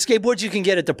 But skateboards you can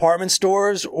get at department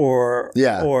stores or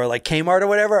like Kmart or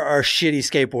whatever are shitty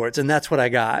skateboards. And that's what I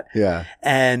got. Yeah.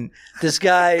 And this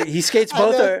guy, he skates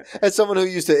both. As someone who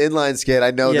used to inline skate,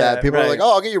 I know that. People are like,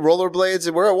 oh, I'll get you rollerblades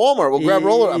and we're at Walmart. We'll grab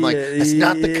roller. I'm like, that's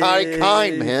not the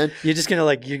kind, man. You're just going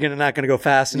to not going to go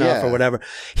fast enough or whatever.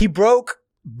 He broke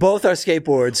Both are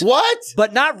skateboards. What?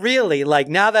 But not really. Like,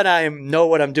 now that I know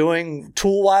what I'm doing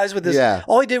tool-wise with this,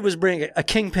 all he did was bring a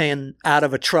kingpin out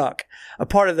of a truck, a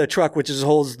part of the truck which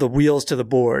holds the wheels to the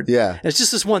board. Yeah. And it's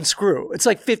just this one screw. It's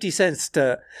like 50 cents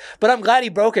to... But I'm glad he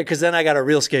broke it, because then I got a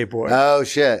real skateboard. Oh,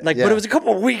 shit. Like, but it was a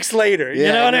couple of weeks later. You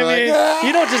know what I mean? Like,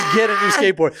 you don't just get a new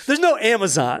skateboard. There's no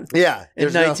Amazon in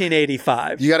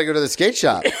 1985. You got to go to the skate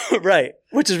shop. Right.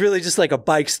 Which is really just like a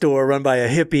bike store run by a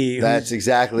hippie. That's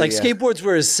exactly like skateboards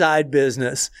were his side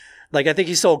business. Like, I think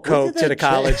he sold coke to the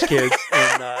college kids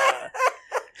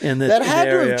in the that had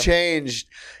area. To have changed,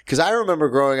 because I remember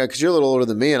growing up, because you're a little older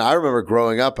than me, and I remember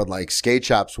growing up and like skate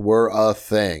shops were a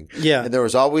thing. Yeah. And there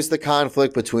was always the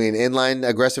conflict between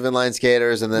aggressive inline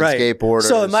skaters and then skateboarders.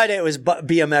 So in my day, it was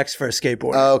BMX for a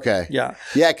skateboarder. Oh, okay. Yeah.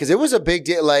 Yeah, because it was a big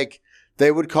deal. Like,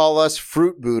 they would call us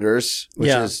fruit booters, which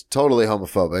is totally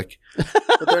homophobic.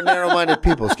 But they're narrow-minded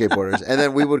people, skateboarders. And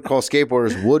then we would call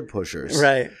skateboarders wood pushers.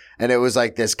 Right. And it was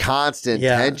like this constant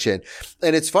tension.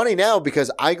 And it's funny now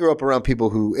because I grew up around people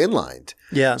who inlined.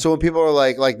 Yeah. So when people are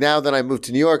like now that I moved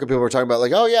to New York and people were talking about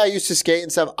like, oh yeah, I used to skate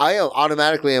and stuff, I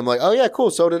automatically am like, oh yeah,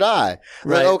 cool, so did I.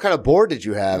 Like, oh, what kind of board did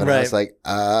you have? And I was like,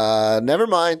 never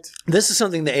mind. This is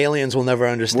something the aliens will never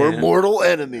understand. We're mortal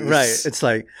enemies. Right. It's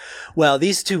like, well,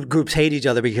 these two groups hate each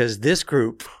other because this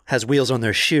group has wheels on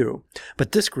their shoe,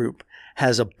 but this group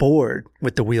has a board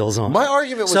with the wheels on. My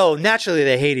argument was... So naturally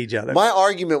they hate each other. My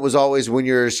argument was always, when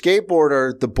you're a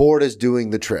skateboarder, the board is doing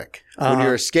the trick. When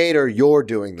you're a skater, you're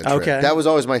doing the trick. Okay. That was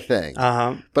always my thing.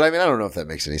 Uh-huh. But I mean, I don't know if that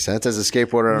makes any sense. As a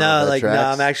skateboarder, I don't know if that No,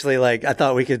 tracks. I'm actually like, I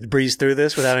thought we could breeze through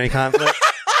this without any conflict.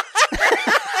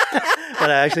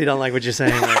 But I actually don't like what you're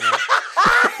saying right now.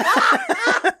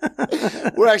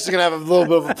 We're actually going to have a little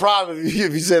bit of a problem if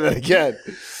you say that again.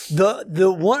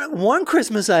 The one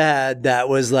Christmas I had that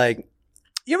was like,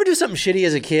 you ever do something shitty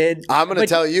as a kid? I'm going to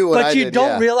tell you what I did. But you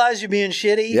don't realize you're being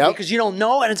shitty because you don't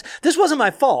know. And this wasn't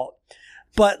my fault.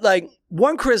 But like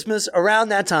one Christmas around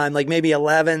that time, like maybe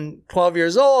 11, 12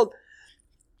 years old,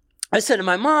 I said to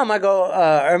my mom, I go,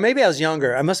 or maybe I was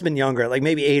younger. I must have been younger, like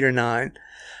maybe 8 or 9.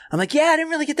 I'm like, yeah, I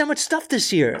didn't really get that much stuff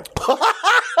this year.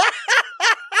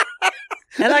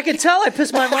 And I could tell I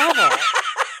pissed my mom off.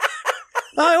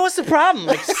 Oh, what's the problem?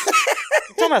 Like, I'm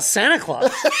talking about Santa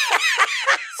Claus.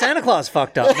 Santa Claus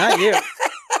fucked up, not you.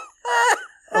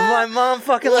 My mom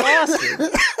fucking lost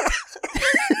it.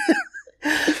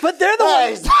 But they're the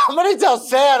ones. Somebody tell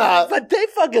Santa. But they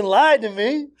fucking lied to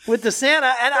me with the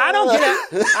Santa, and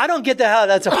I don't get how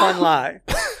that's a fun lie.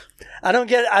 I don't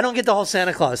get the whole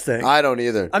Santa Claus thing. I don't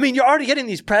either. I mean, you're already getting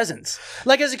these presents.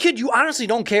 Like, as a kid, you honestly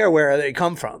don't care where they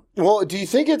come from. Well, do you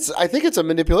think I think it's a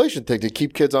manipulation thing to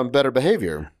keep kids on better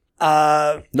behavior.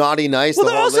 Naughty, nice. Well,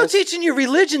 they're also teaching you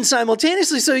religion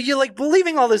simultaneously, so you're like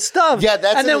believing all this stuff. Yeah,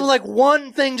 that's and then like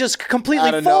one thing just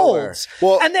completely folds. Nowhere.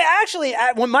 Well, and they actually,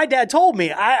 when my dad told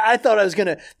me, I thought I was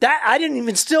gonna. I didn't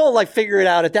even still like figure it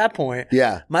out at that point.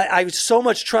 Yeah, I so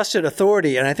much trusted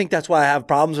authority, and I think that's why I have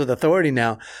problems with authority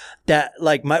now. That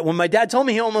like when my dad told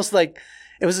me, he almost like.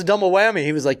 It was a double whammy.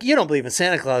 He was like, "You don't believe in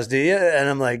Santa Claus, do you?" And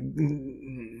I'm like,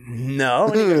 "No."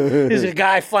 And he goes, "There's a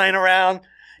guy flying around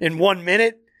in 1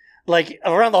 minute." Like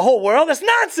around the whole world, that's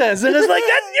nonsense. And it's like,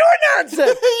 that's your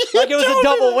nonsense. Like it was a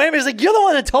double whammy. It's like, you're the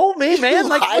one that told me, man.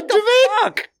 Like, what the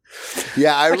fuck?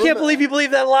 Yeah, I can't believe you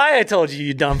believe that lie I told you,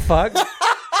 you dumb fuck.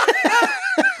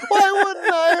 Why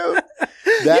wouldn't I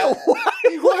have?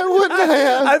 Why wouldn't I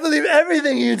have? I believe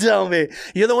everything you tell me.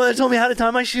 You're the one that told me how to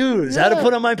tie my shoes, how to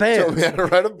put on my pants. Told me how to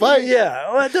ride a bike.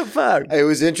 Yeah, what the fuck? It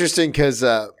was interesting because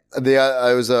it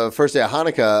was the first day of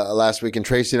Hanukkah last week, and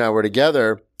Tracy and I were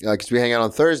together because we hang out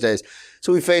on Thursdays.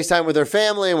 So we FaceTime with her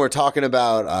family, and we're talking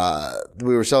about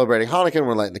we were celebrating Hanukkah, and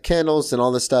we're lighting the candles and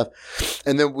all this stuff.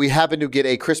 And then we happened to get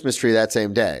a Christmas tree that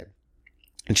same day.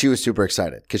 And she was super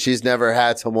excited because she's never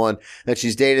had someone that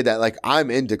she's dated that like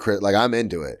I'm into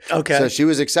it. Okay. So she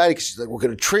was excited because she's like, we'll get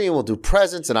a tree and we'll do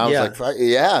presents. And I was like,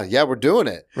 yeah, we're doing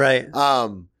it. Right.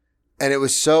 And it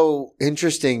was so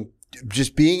interesting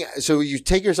just being, so you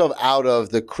take yourself out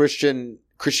of the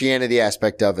Christianity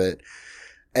aspect of it.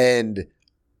 And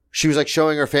she was like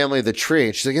showing her family the tree.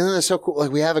 And she's like, isn't this so cool?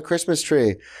 Like we have a Christmas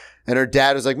tree. And her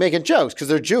dad was like making jokes because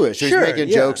they're Jewish. She was making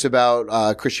jokes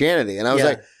about Christianity. And I was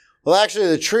like, well, actually,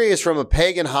 the tree is from a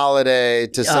pagan holiday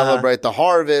to celebrate the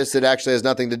harvest. It actually has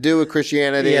nothing to do with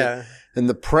Christianity. Yeah. And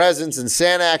the presents and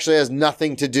Santa actually has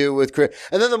nothing to do with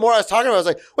And then the more I was talking about it, I was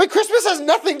like, wait, Christmas has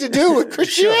nothing to do with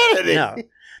Christianity. Sure.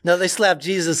 No, they slapped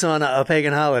Jesus on a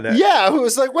pagan holiday. Yeah, it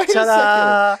was like, wait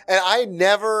Ta-da! a second. And I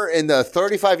never, in the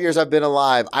 35 years I've been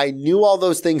alive, I knew all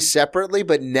those things separately,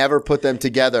 but never put them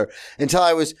together until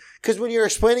I was, because when you're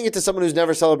explaining it to someone who's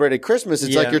never celebrated Christmas,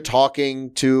 it's like you're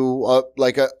talking to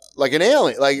like an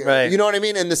alien. Like, right. You know what I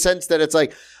mean? In the sense that it's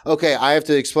like, okay, I have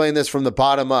to explain this from the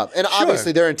bottom up. And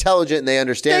obviously they're intelligent and they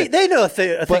understand. They know a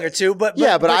thing or two, but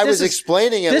I was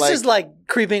explaining it. This is like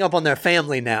creeping up on their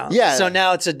family now. Yeah. So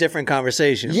now it's a different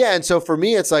conversation. Yeah. And so for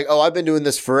me, it's like, oh, I've been doing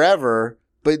this forever.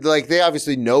 But like they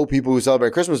obviously know people who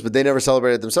celebrate Christmas, but they never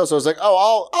celebrate it themselves. So I was like,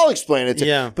 oh, I'll explain it to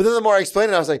you. Yeah. But then the more I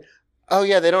explained it, I was like, oh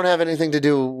yeah, they don't have anything to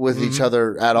do with each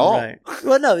other at all. Right.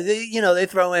 Well, no, they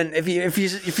throw in if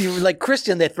you like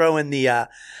Christian, they throw in the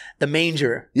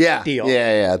manger. Deal.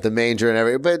 Yeah, the manger and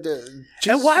everything. But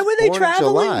and why were they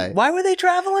traveling? Why were they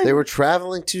traveling? They were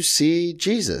traveling to see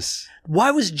Jesus.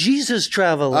 Why was Jesus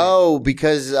traveling? Oh,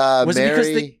 because was Mary,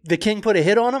 it because the king put a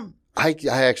hit on him? I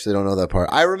actually don't know that part.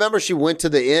 I remember she went to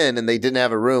the inn and they didn't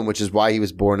have a room, which is why he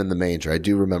was born in the manger. I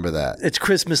do remember that. It's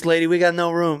Christmas, lady. We got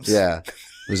no rooms. Yeah.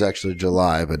 It was actually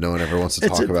July, but no one ever wants to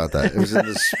talk about that. It was in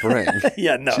the spring.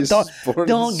 Yeah, no.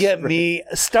 Don't get me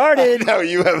started. No,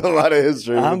 you have a lot of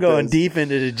history. I'm going deep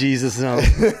into the Jesus zone.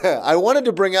 I wanted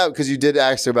to bring up, because you did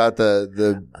ask about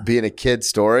the being a kid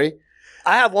story.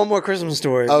 I have one more Christmas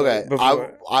story. Okay.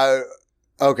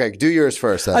 Okay, do yours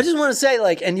first then. I just want to say,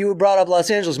 and you brought up Los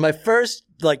Angeles. My first,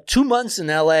 2 months in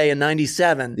LA in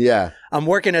 97. Yeah. I'm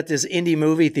working at this indie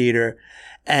movie theater.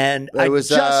 And it was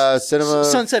cinema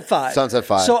Sunset 5. Sunset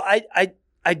 5. So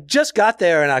I just got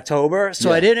there in October,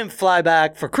 so I didn't fly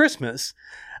back for Christmas.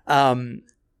 And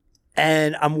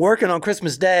I'm working on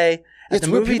Christmas Day at the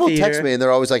movie people theater. Text me and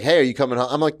they're always like, "Hey, are you coming home?"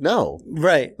 I'm like, "No."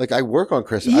 Right. Like I work on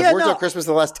Christmas. I've worked on Christmas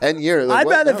the last 10 years. Like, I'd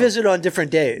rather visit on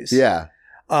different days. Yeah.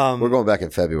 We're going back in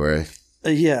February.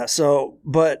 Yeah. So,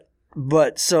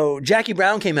 so Jackie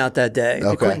Brown came out that day,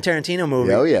 the Quentin Tarantino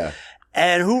movie. Oh yeah.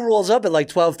 And who rolls up at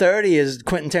 12:30 is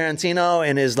Quentin Tarantino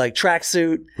in his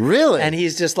tracksuit. Really? And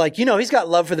he's just he's got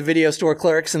love for the video store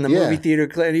clerks and the movie theater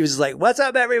clerks. And he was just like, "What's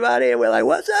up, everybody?" And we're like,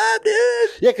 "What's up, dude?"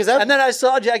 Yeah, and then I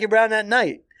saw Jackie Brown that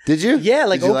night. Did you? Yeah,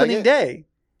 opening day.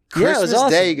 Christmas it was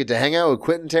awesome. Day, you get to hang out with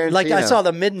Quentin Tarantino. I saw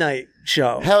the midnight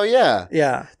show. Hell yeah.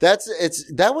 Yeah. That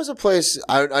was a place,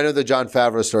 I know the Jon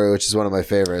Favreau story, which is one of my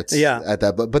favorites. Yeah. At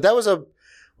that, but that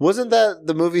wasn't that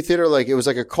the movie theater? It was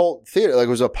like a cult theater. It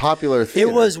was a popular theater.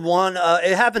 It was one,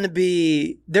 it happened to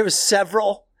be, there was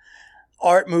several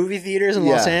art movie theaters in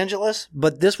Los Angeles,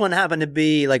 but this one happened to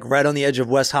be right on the edge of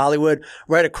West Hollywood,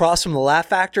 right across from the Laugh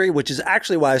Factory, which is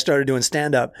actually why I started doing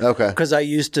stand-up. Okay. Because I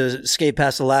used to skate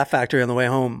past the Laugh Factory on the way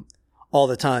home all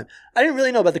the time. I didn't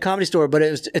really know about the Comedy Store, but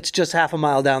it's just half a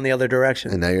mile down the other direction.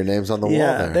 And now your name's on the wall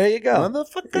there. There you go.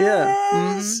 Motherfuckers.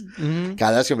 Yeah. Mm-hmm.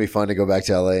 God, that's going to be fun to go back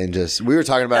to LA and we were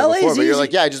talking about it before, but you're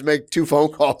like, yeah, I just make 2 phone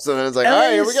calls and then it's like, all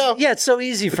right, here we go. Yeah, it's so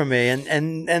easy for me.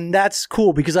 And that's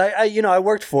cool because I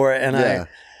worked for it and I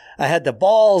had the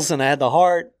balls and I had the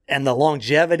heart and the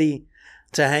longevity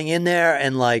to hang in there.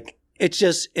 And it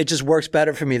just works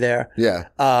better for me there. Yeah.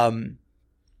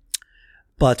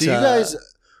 But do you guys,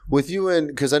 with you and,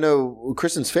 because I know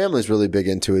Kristen's family is really big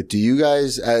into it. Do you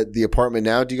guys at the apartment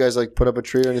now, do you guys put up a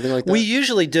tree or anything like that? We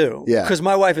usually do. Yeah. Because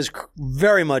my wife is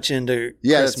very much into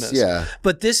Christmas. Yeah.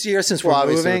 But this year, since we're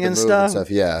moving and stuff,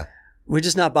 yeah. We're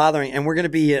just not bothering. And I'm going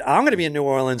to be in New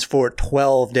Orleans for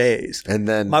 12 days. And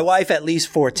then my wife at least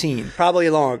 14, probably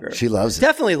longer. She loves it.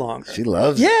 Definitely longer. She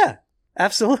loves it. Yeah.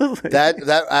 Absolutely.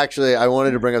 That actually, I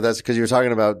wanted to bring up that because you were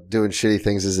talking about doing shitty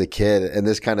things as a kid, and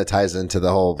this kind of ties into the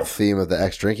whole theme of the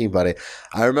ex-drinking buddy.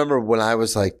 I remember when I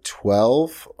was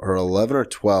 12 or 11 or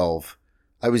 12,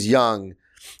 I was young,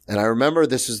 and I remember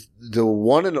this is the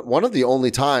one of the only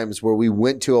times where we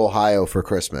went to Ohio for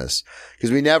Christmas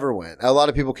because we never went. A lot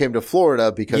of people came to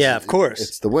Florida because of course,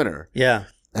 it's the winter. Yeah.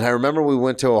 And I remember we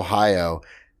went to Ohio.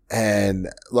 And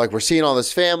we're seeing all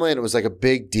this family and it was a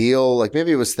big deal.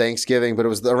 Maybe it was Thanksgiving, but it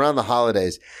was around the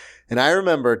holidays. And I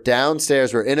remember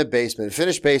downstairs, we're in a basement,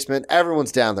 finished basement.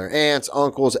 Everyone's down there. Aunts,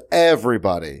 uncles,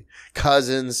 everybody,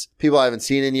 cousins, people I haven't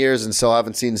seen in years and still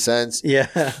haven't seen since.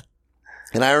 Yeah.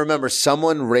 And I remember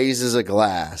someone raises a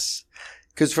glass.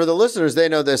 Because for the listeners, they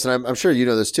know this, and I'm sure you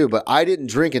know this too, but I didn't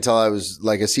drink until I was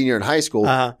a senior in high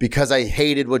school because I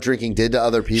hated what drinking did to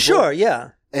other people. Sure, yeah.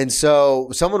 And so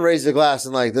someone raised a glass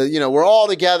and we're all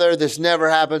together. This never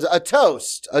happens. A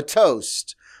toast.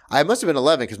 I must have been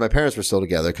 11 because my parents were still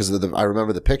together because I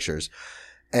remember the pictures.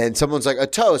 And someone's like, a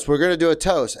toast. We're going to do a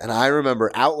toast. And I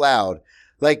remember out loud,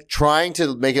 trying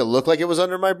to make it look like it was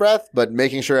under my breath, but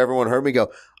making sure everyone heard me go,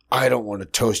 I don't want to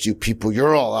toast you people.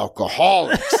 You're all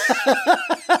alcoholics.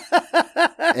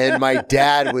 And my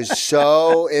dad was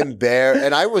so embarrassed.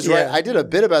 And I was right. I did a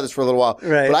bit about this for a little while.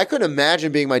 Right. But I couldn't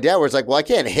imagine being my dad where it's like, well, I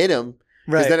can't hit him.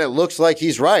 Because Right. then it looks like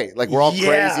he's right. Like we're all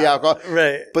crazy alcoholics.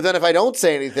 Right. But then if I don't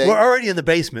say anything. We're already in the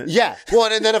basement. Yeah.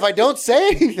 Well, and then if I don't say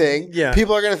anything, Yeah.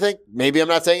 people are going to think maybe I'm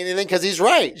not saying anything because he's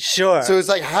right. Sure. So it's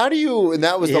like, how do you, and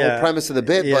that was the whole premise of the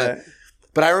bit. Yeah.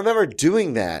 But I remember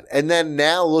doing that. And then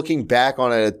now looking back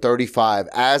on it at 35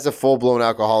 as a full-blown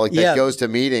alcoholic that goes to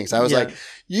meetings, I was like,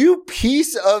 you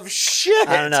piece of shit.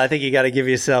 I don't know. I think you got to give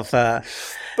yourself, but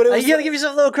it was, you got to give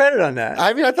yourself a little credit on that.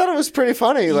 I mean, I thought it was pretty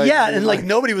funny. Like, yeah. And like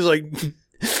nobody was like,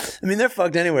 I mean, they're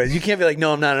fucked anyways. You can't be like,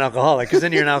 no, I'm not an alcoholic, because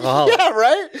then you're an alcoholic. Yeah,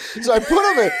 right? So I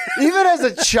put him in. Even as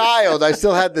a child, I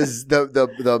still had this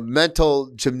the mental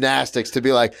gymnastics to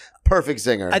be like, perfect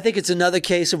singer. I think it's another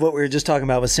case of what we were just talking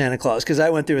about with Santa Claus, because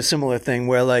I went through a similar thing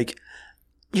where like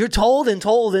you're told and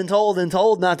told and told and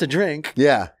told not to drink.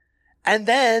 Yeah. And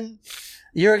then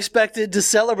you're expected to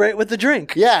celebrate with the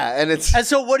drink. Yeah. And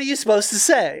so what are you supposed to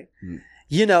say?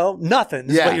 You know, nothing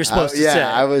is what you're supposed to say.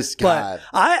 Yeah, I was, God.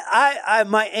 But I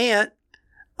my aunt,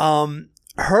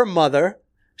 her mother,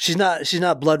 she's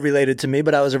not blood related to me,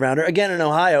 but I was around her again in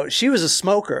Ohio. She was a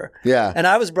smoker. Yeah. And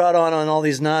I was brought on all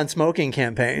these non-smoking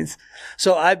campaigns.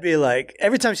 So I'd be like,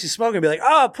 every time she's smoking, I'd be like,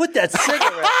 oh, put that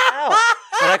cigarette out.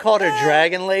 And I called her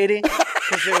Dragon Lady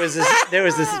because there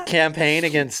was this campaign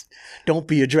against don't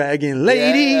be a dragon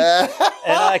lady. Yeah.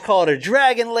 And I called her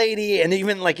Dragon Lady, and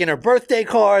even like in her birthday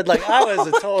card, like I was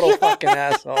a total fucking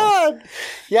asshole.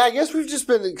 Yeah, I guess we've just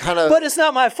been kind of. But it's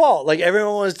not my fault. Like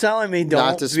everyone was telling me,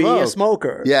 don't be a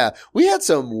smoker. Yeah, we had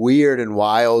some weird and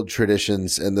wild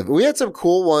traditions, and we had some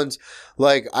cool ones.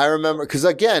 Like I remember, because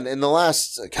again, in the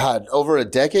last over a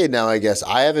decade now, I guess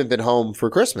I haven't been home for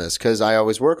Christmas because I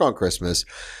always work on Christmas.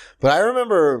 But I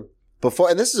remember.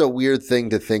 Before, and this is a weird thing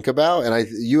to think about, and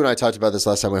you and I talked about this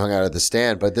last time we hung out at the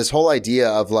stand, but this whole idea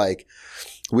of like,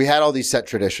 we had all these set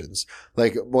traditions.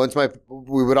 Like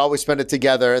we would always spend it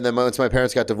together, and then once my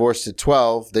parents got divorced at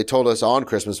 12, they told us on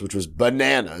Christmas, which was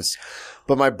bananas.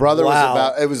 But my brother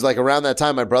it was like around that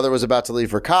time, my brother was about to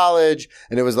leave for college,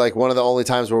 and it was like one of the only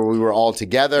times where we were all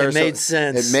together. It made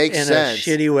sense. It makes sense.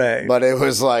 In a shitty way. But it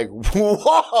was like,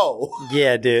 whoa.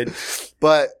 Yeah, dude.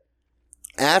 But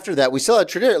after that, we still had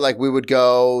tradition. Like we would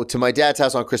go to my dad's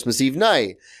house on Christmas Eve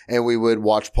night, and we would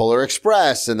watch Polar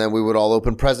Express, and then we would all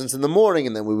open presents in the morning,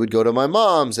 and then we would go to my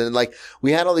mom's, and like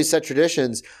we had all these set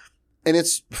traditions. And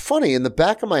it's funny, in the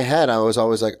back of my head, I was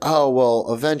always like, oh,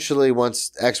 well, eventually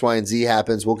once X, Y, and Z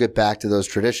happens, we'll get back to those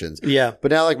traditions. Yeah. But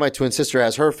now like my twin sister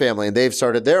has her family, and they've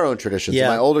started their own traditions. Yeah.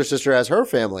 And my older sister has her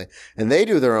family, and they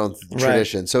do their own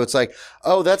traditions. So it's like,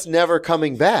 oh, that's never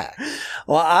coming back.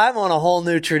 Well, I'm on a whole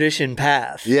new tradition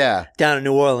path. Yeah. Down in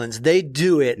New Orleans. They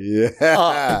do it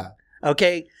up.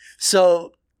 Okay.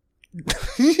 So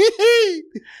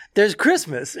there's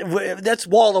Christmas. That's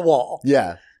wall to wall.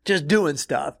 Yeah. Just doing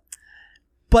stuff.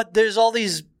 But there's all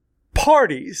these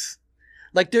parties.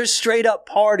 Like there's straight up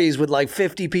parties with like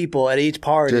 50 people at each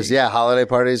party. Just, holiday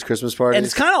parties, Christmas parties. And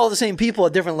it's kind of all the same people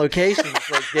at different locations,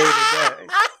 like day to day.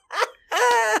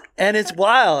 And it's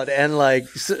wild. And like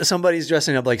somebody's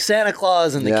dressing up like Santa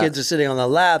Claus, and the kids are sitting on their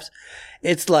laps.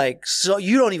 It's like, so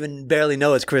you don't even barely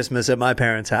know it's Christmas at my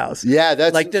parents' house. Yeah,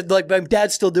 that's like my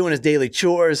dad's still doing his daily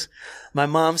chores. My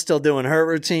mom's still doing her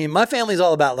routine. My family's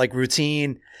all about like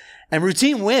routine. And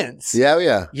routine wins.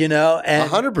 Yeah. You know,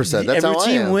 and 100%. That's how I am.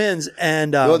 Routine wins.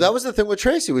 And well, that was the thing with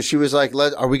Tracy, was she was like,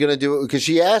 "Are we going to do it?" Because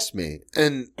she asked me,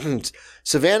 and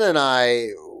Savannah and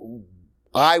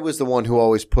I was the one who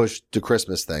always pushed the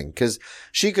Christmas thing because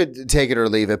she could take it or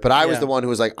leave it, but I was the one who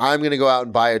was like, "I'm going to go out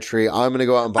and buy a tree. I'm going to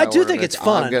go out and buy." I do think it's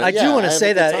fun. I do want to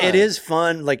say that it is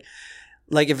fun.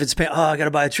 Like if it's, I got to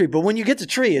buy a tree. But when you get the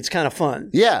tree, it's kind of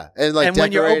fun. Yeah. And like, and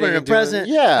when you're opening a present.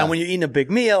 And when you're eating a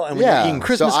big meal. And when you're eating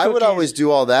Christmas cookies. So I would always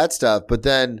do all that stuff. But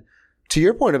then to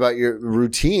your point about your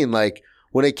routine, like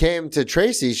when it came to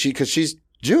Tracy, because she's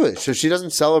Jewish, so she doesn't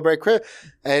celebrate Christmas.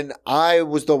 And I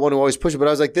was the one who always pushed it. But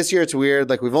I was like, this year it's weird.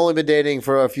 Like we've only been dating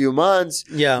for a few months.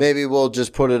 Yeah. Maybe we'll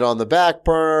just put it on the back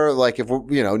burner. Like if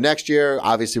we're, next year,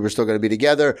 obviously we're still going to be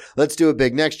together. Let's do it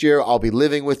big next year. I'll be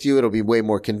living with you. It'll be way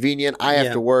more convenient. I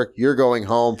have to work. You're going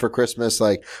home for Christmas,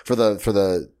 like for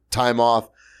the time off.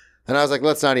 And I was like,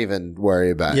 let's not even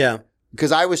worry about it. Yeah.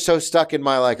 because I was so stuck in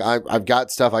my like, I've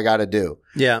got stuff I got to do.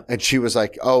 Yeah. And she was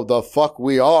like, oh, the fuck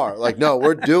we are. Like, no,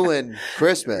 we're doing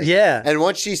Christmas. Yeah. And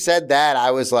once she said that,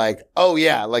 I was like, oh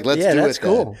yeah, like let's do it. That's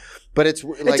cool. Then. But it's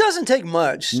like, it doesn't take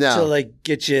much to like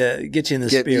get you in the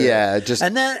spirit. Yeah, just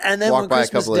and then when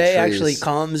Christmas Day actually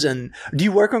comes, and do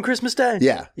you work on Christmas Day?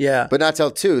 Yeah, yeah, but not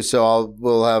till 2. So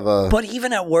we'll have a. But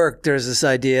even at work, there's this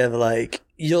idea of like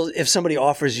if somebody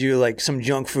offers you like some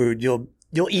junk food, you'll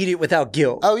eat it without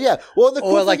guilt. Oh yeah, well the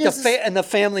cool or like thing is, and the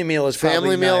family meal is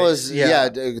family meal nice.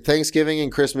 is Thanksgiving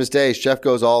and Christmas Day. Chef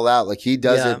goes all out, like he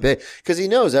does it big because he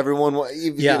knows everyone.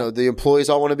 You know, the employees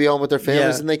all want to be home with their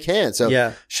families and they can't.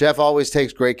 So Chef always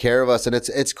takes great care of us, and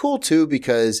it's cool too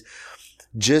because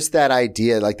just that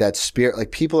idea, like that spirit,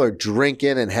 like people are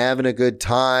drinking and having a good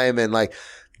time, and like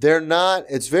they're not.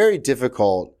 It's very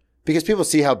difficult. Because people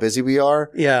see how busy we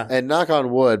are. Yeah. And knock on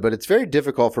wood, but it's very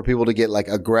difficult for people to get like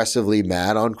aggressively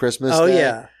mad on Christmas Day.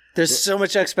 Yeah. There's so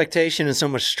much expectation and so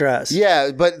much stress.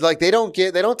 Yeah, but like they don't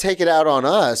take it out on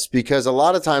us because a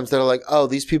lot of times they're like, oh,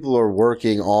 these people are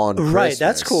working on Christmas. Right,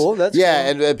 that's cool. That's cool.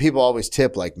 And people always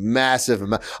tip like massive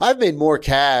amount. I've made more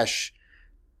cash.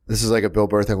 This is like a Bill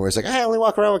Burr thing where he's like, I only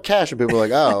walk around with cash. And people are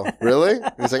like, oh, really?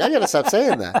 He's like, I got to stop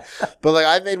saying that. But like,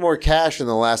 I've made more cash in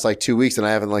the last like 2 weeks than I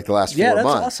have in like the last 4 months. Yeah,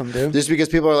 that's awesome, dude. Just because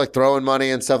people are like throwing money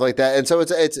and stuff like that. And so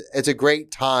it's a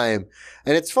great time.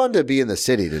 And it's fun to be in the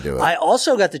city to do it. I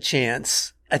also got the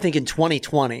chance, I think in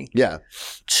 2020,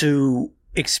 to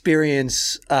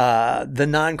experience the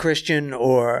non-Christian,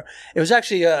 or it was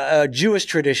actually a Jewish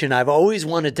tradition I've always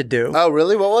wanted to do. Oh,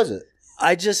 really? What was it?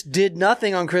 I just did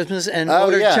nothing on Christmas and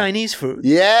ordered Chinese food.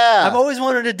 Yeah. I've always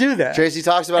wanted to do that. Tracy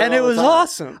talks about it and all it was the time.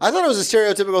 awesome. I thought it was a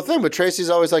stereotypical thing, but Tracy's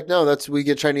always like, no, we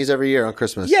get Chinese every year on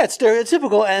Christmas. Yeah, it's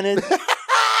stereotypical, and it.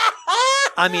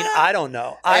 I mean, I don't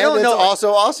know. I don't know. It's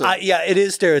also awesome. Yeah, it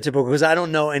is stereotypical because I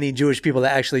don't know any Jewish people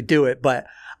that actually do it, but.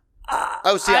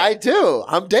 I do.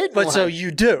 I'm dating But one. so you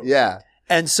do. Yeah.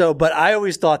 And so, but I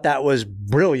always thought that was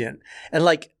brilliant. And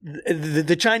like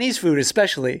the Chinese food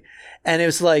especially. And it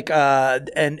was like,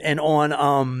 and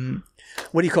on,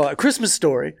 what do you call it? Christmas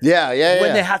Story. Yeah.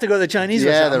 When they have to go to the Chinese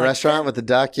restaurant. Yeah, the restaurant with the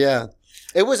duck. Yeah.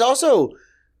 It was also,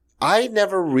 I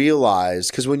never realized,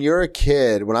 because when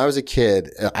I was a kid,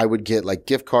 I would get like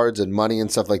gift cards and money and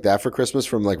stuff like that for Christmas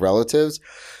from like relatives.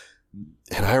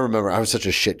 And I remember I was such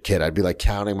a shit kid. I'd be like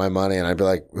counting my money and I'd be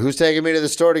like, who's taking me to the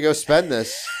store to go spend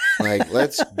this? Like,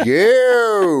 let's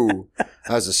go.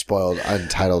 I was a spoiled,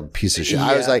 untitled piece of shit. Yeah.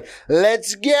 I was like,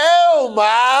 let's go,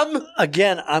 Mom.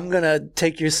 Again, I'm going to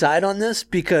take your side on this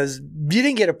because you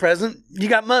didn't get a present. You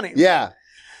got money. Yeah.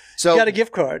 So you got a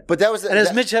gift card. But that was, and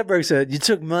as Mitch Hedberg said, you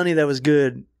took money that was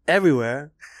good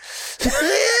everywhere.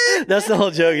 That's the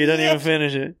whole joke. You don't even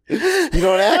finish it. You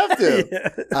don't have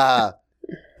to. Yeah.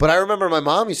 But I remember my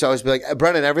mom used to always be like,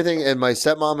 Brennan, everything, and my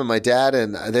stepmom and my dad,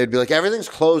 and they'd be like, everything's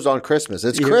closed on Christmas.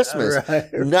 It's Christmas.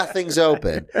 Right. Nothing's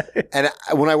open. Right. And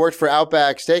when I worked for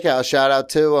Outback Steakhouse, shout out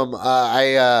to them,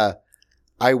 I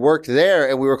worked there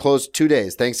and we were closed 2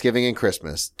 days, Thanksgiving and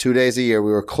Christmas. 2 days a year,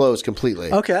 we were closed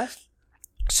completely. Okay.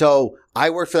 So I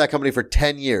worked for that company for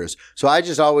 10 years. So I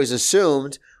just always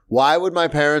assumed, why would my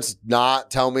parents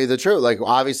not tell me the truth? Like,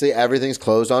 obviously, everything's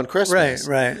closed on Christmas.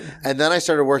 Right. And then I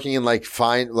started working in like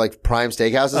prime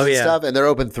steakhouses and stuff, and they're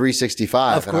open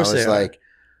 365. Of course, and I was like,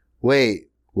 wait,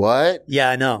 what? Yeah,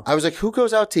 I know. I was like, who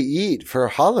goes out to eat for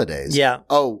holidays? Yeah.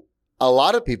 Oh, a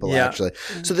lot of people actually.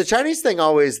 So the Chinese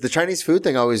food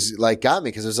thing always like got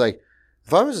me because it was like,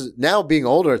 if I was now being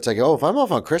older, it's like, oh, if I'm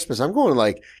off on Christmas, I'm going to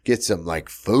like get some like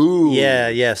food.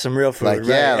 Yeah, some real food. Like, right.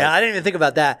 yeah, I didn't even think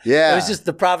about that. Yeah. It was just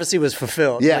the prophecy was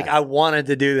fulfilled. Yeah. Like I wanted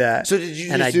to do that. So did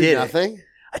you just do nothing?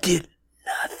 I did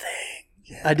nothing.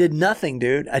 Yeah. I did nothing,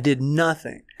 dude. I did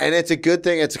nothing. And it's a good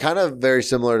thing. It's kind of very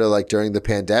similar to like during the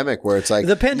pandemic where it's like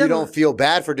you don't feel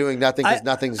bad for doing nothing because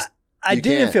nothing's. I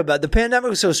didn't feel bad. The pandemic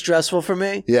was so stressful for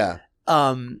me. Yeah.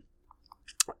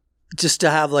 Just to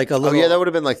have like a little. Oh yeah, that would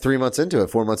have been like 3 months into it,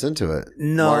 4 months into it.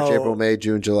 No, March, April, May,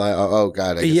 June, July. Oh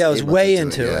God, I guess yeah, I was way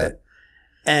into it.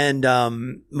 And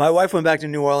my wife went back to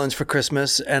New Orleans for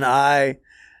Christmas, and I,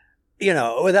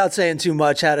 without saying too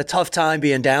much, had a tough time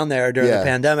being down there during the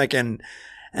pandemic, and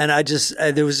I just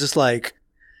there was just like,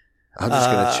 I'm just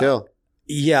gonna chill.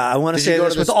 Yeah, I want to say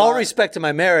this with all respect to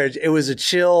my marriage. It was a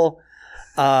chill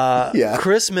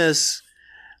Christmas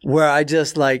where I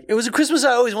just like it was a Christmas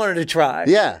I always wanted to try.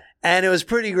 Yeah. And it was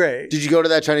pretty great. Did you go to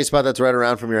that Chinese spot that's right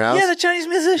around from your house? Yeah, the Chinese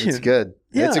musician. It's good.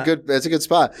 Yeah. It's a good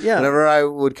spot. Yeah. Whenever I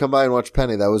would come by and watch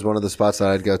Penny, that was one of the spots that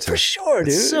I'd go to. For sure, dude.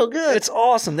 It's so good. It's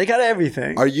awesome. They got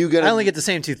everything. Are you going to... I only get the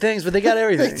same two things, but they got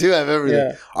everything. They do have everything.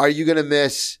 Yeah. Are you going to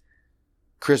miss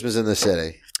Christmas in the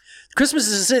city? Christmas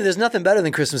in the city, there's nothing better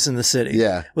than Christmas in the city.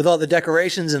 Yeah. With all the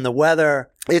decorations and the weather.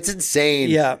 It's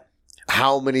insane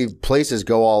how many places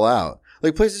go all out.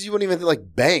 Like places you wouldn't even think,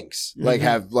 like banks, like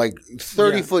have like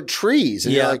 30-foot trees.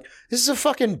 And you're like, this is a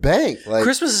fucking bank. Like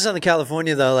Christmas in Southern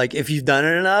California, though, like if you've done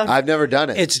it enough. I've never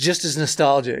done it. It's just as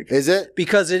nostalgic. Is it?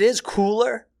 Because it is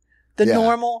cooler than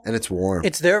normal. And it's warm.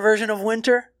 It's their version of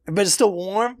winter, but it's still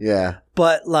warm. Yeah.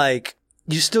 But like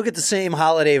you still get the same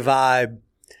holiday vibe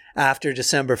after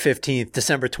December 15th,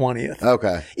 December 20th.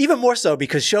 Okay. Even more so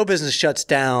because show business shuts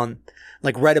down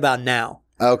like right about now.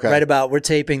 Okay. Right about, we're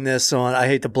taping this on, I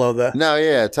hate to blow the... No,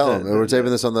 yeah, tell them. We're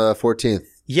taping this on the 14th.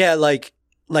 Yeah, like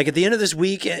at the end of this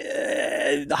week,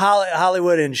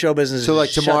 Hollywood and show business so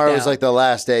like tomorrow is like the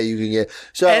last day you can get.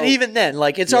 So and even then,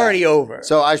 like it's already over.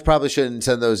 So I probably shouldn't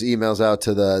send those emails out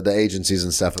to the agencies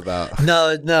and stuff about.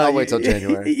 No. I'll wait till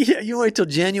January. Yeah, you wait till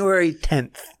January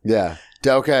 10th. Yeah.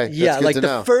 Okay. Yeah, That's like good to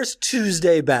know. First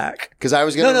Tuesday back. Because I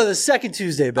was gonna. No, the second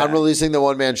Tuesday back. I'm releasing the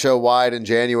one man show wide in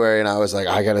January, and I was like,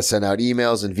 I gotta send out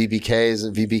emails and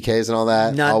VPKs and all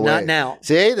that. Not now.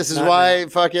 See, this is Not why now.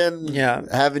 fucking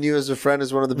having you as a friend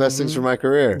is one of the best things for my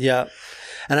career. Yeah.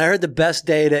 And I heard the best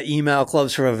day to email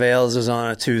clubs for avails is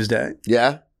on a Tuesday.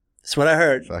 Yeah? That's what I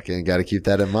heard. Fucking got to keep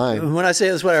that in mind. When I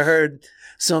say that's what I heard,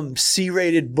 some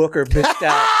C-rated booker bitched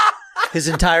out his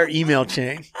entire email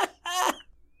chain.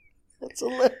 That's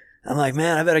hilarious. I'm like,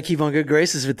 man, I better keep on good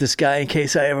graces with this guy in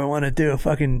case I ever want to do a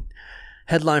fucking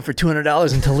headline for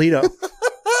 $200 in Toledo.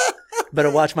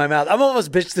 Better watch my mouth. I've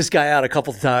almost bitched this guy out a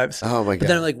couple of times. Oh my god! But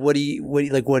then I'm like, what are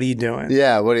you doing?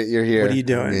 Yeah, you're here. What are you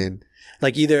doing? I mean,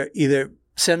 like either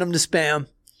send them to spam,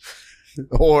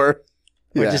 or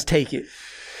just take it.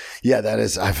 Yeah, that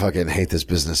is. I fucking hate this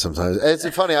business sometimes. It's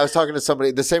funny. I was talking to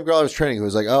somebody, the same girl I was training, who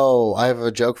was like, "Oh, I have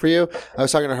a joke for you." I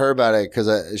was talking to her about it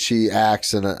because she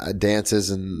acts and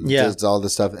dances and does all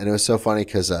this stuff, and it was so funny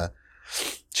because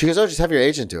she goes, "Oh, just have your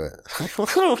agent do it." I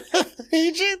don't have an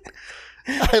agent.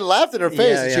 I laughed in her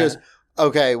face, and she goes,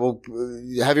 "Okay, well,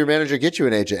 have your manager get you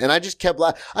an agent." And I just kept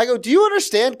laughing. I go, "Do you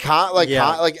understand?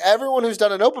 Like everyone who's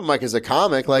done an open mic is a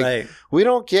comic. Like we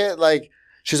don't get like."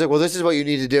 She's like, well, this is what you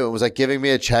need to do. It was like giving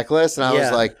me a checklist. And I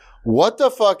was like, what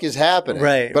the fuck is happening?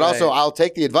 Right. But also, I'll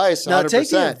take the advice 100%. No, take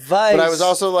the advice. But I was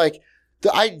also like,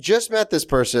 I just met this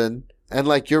person. And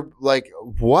like, you're like,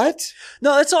 what?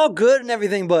 No, it's all good and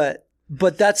everything. But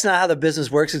that's not how the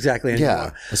business works exactly anymore.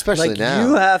 Yeah. Especially like, now.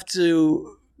 You have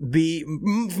to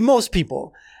most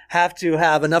people have to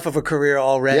have enough of a career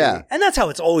already. Yeah. And that's how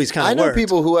it's always kind of worked. I know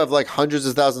people who have like hundreds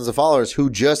of thousands of followers who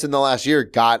just in the last year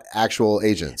got actual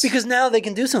agents. Because now they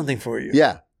can do something for you.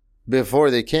 Yeah. Before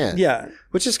they can. Yeah.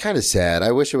 Which is kind of sad.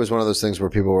 I wish it was one of those things where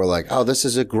people were like, oh, this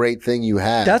is a great thing you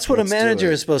have. That's what a manager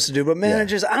is supposed to do. But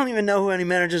managers, I don't even know who any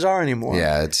managers are anymore.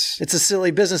 Yeah. It's a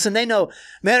silly business. And they know,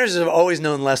 managers have always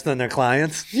known less than their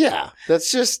clients. Yeah. That's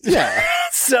just,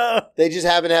 So they just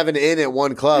happen to have an in at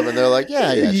one club and they're like,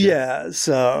 yeah. Yeah.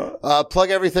 So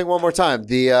plug everything one more time.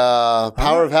 The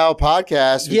Power of How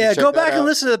podcast. Yeah. Go back and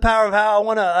listen to the Power of How.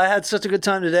 I had such a good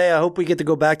time today. I hope we get to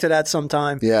go back to that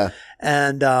sometime. Yeah.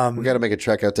 And we got to make a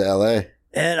trek out to LA.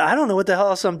 And I don't know what the hell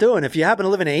else I'm doing. If you happen to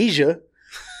live in Asia,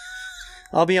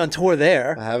 I'll be on tour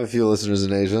there. I have a few listeners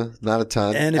in Asia. Not a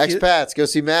ton. And expats, go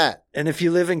see Matt. And if you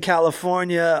live in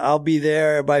California, I'll be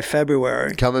there by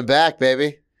February. Coming back,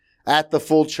 baby. At the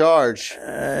full charge.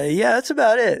 Yeah, that's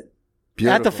about it.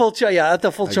 Beautiful. At the full charge. Yeah, at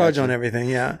the full charge on everything.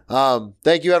 Yeah.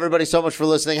 Thank you everybody so much for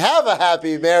listening. Have a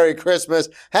happy Merry Christmas.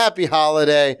 Happy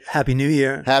holiday. Happy New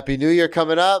Year. Happy New Year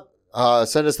coming up.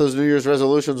 Send us those New Year's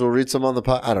resolutions. We'll read some on the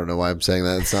pod. I don't know why I'm saying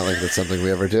that. It's not like that's something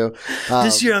we ever do.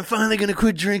 This year, I'm finally going to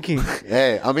quit drinking.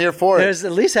 Hey, I'm here for it. There's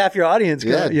at least half your audience.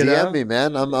 Yeah, DM me,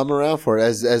 man. I'm around for it.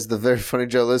 As the very funny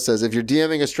Joe List says, if you're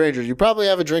DMing a stranger, you probably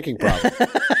have a drinking problem.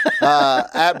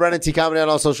 At Brennan T Comedy on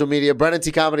all social media,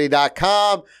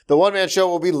 BrennanTComedy.com. The One Man Show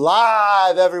will be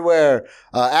live everywhere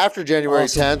after January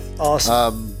 10th.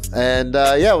 Awesome. And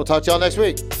we'll talk to y'all next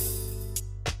week.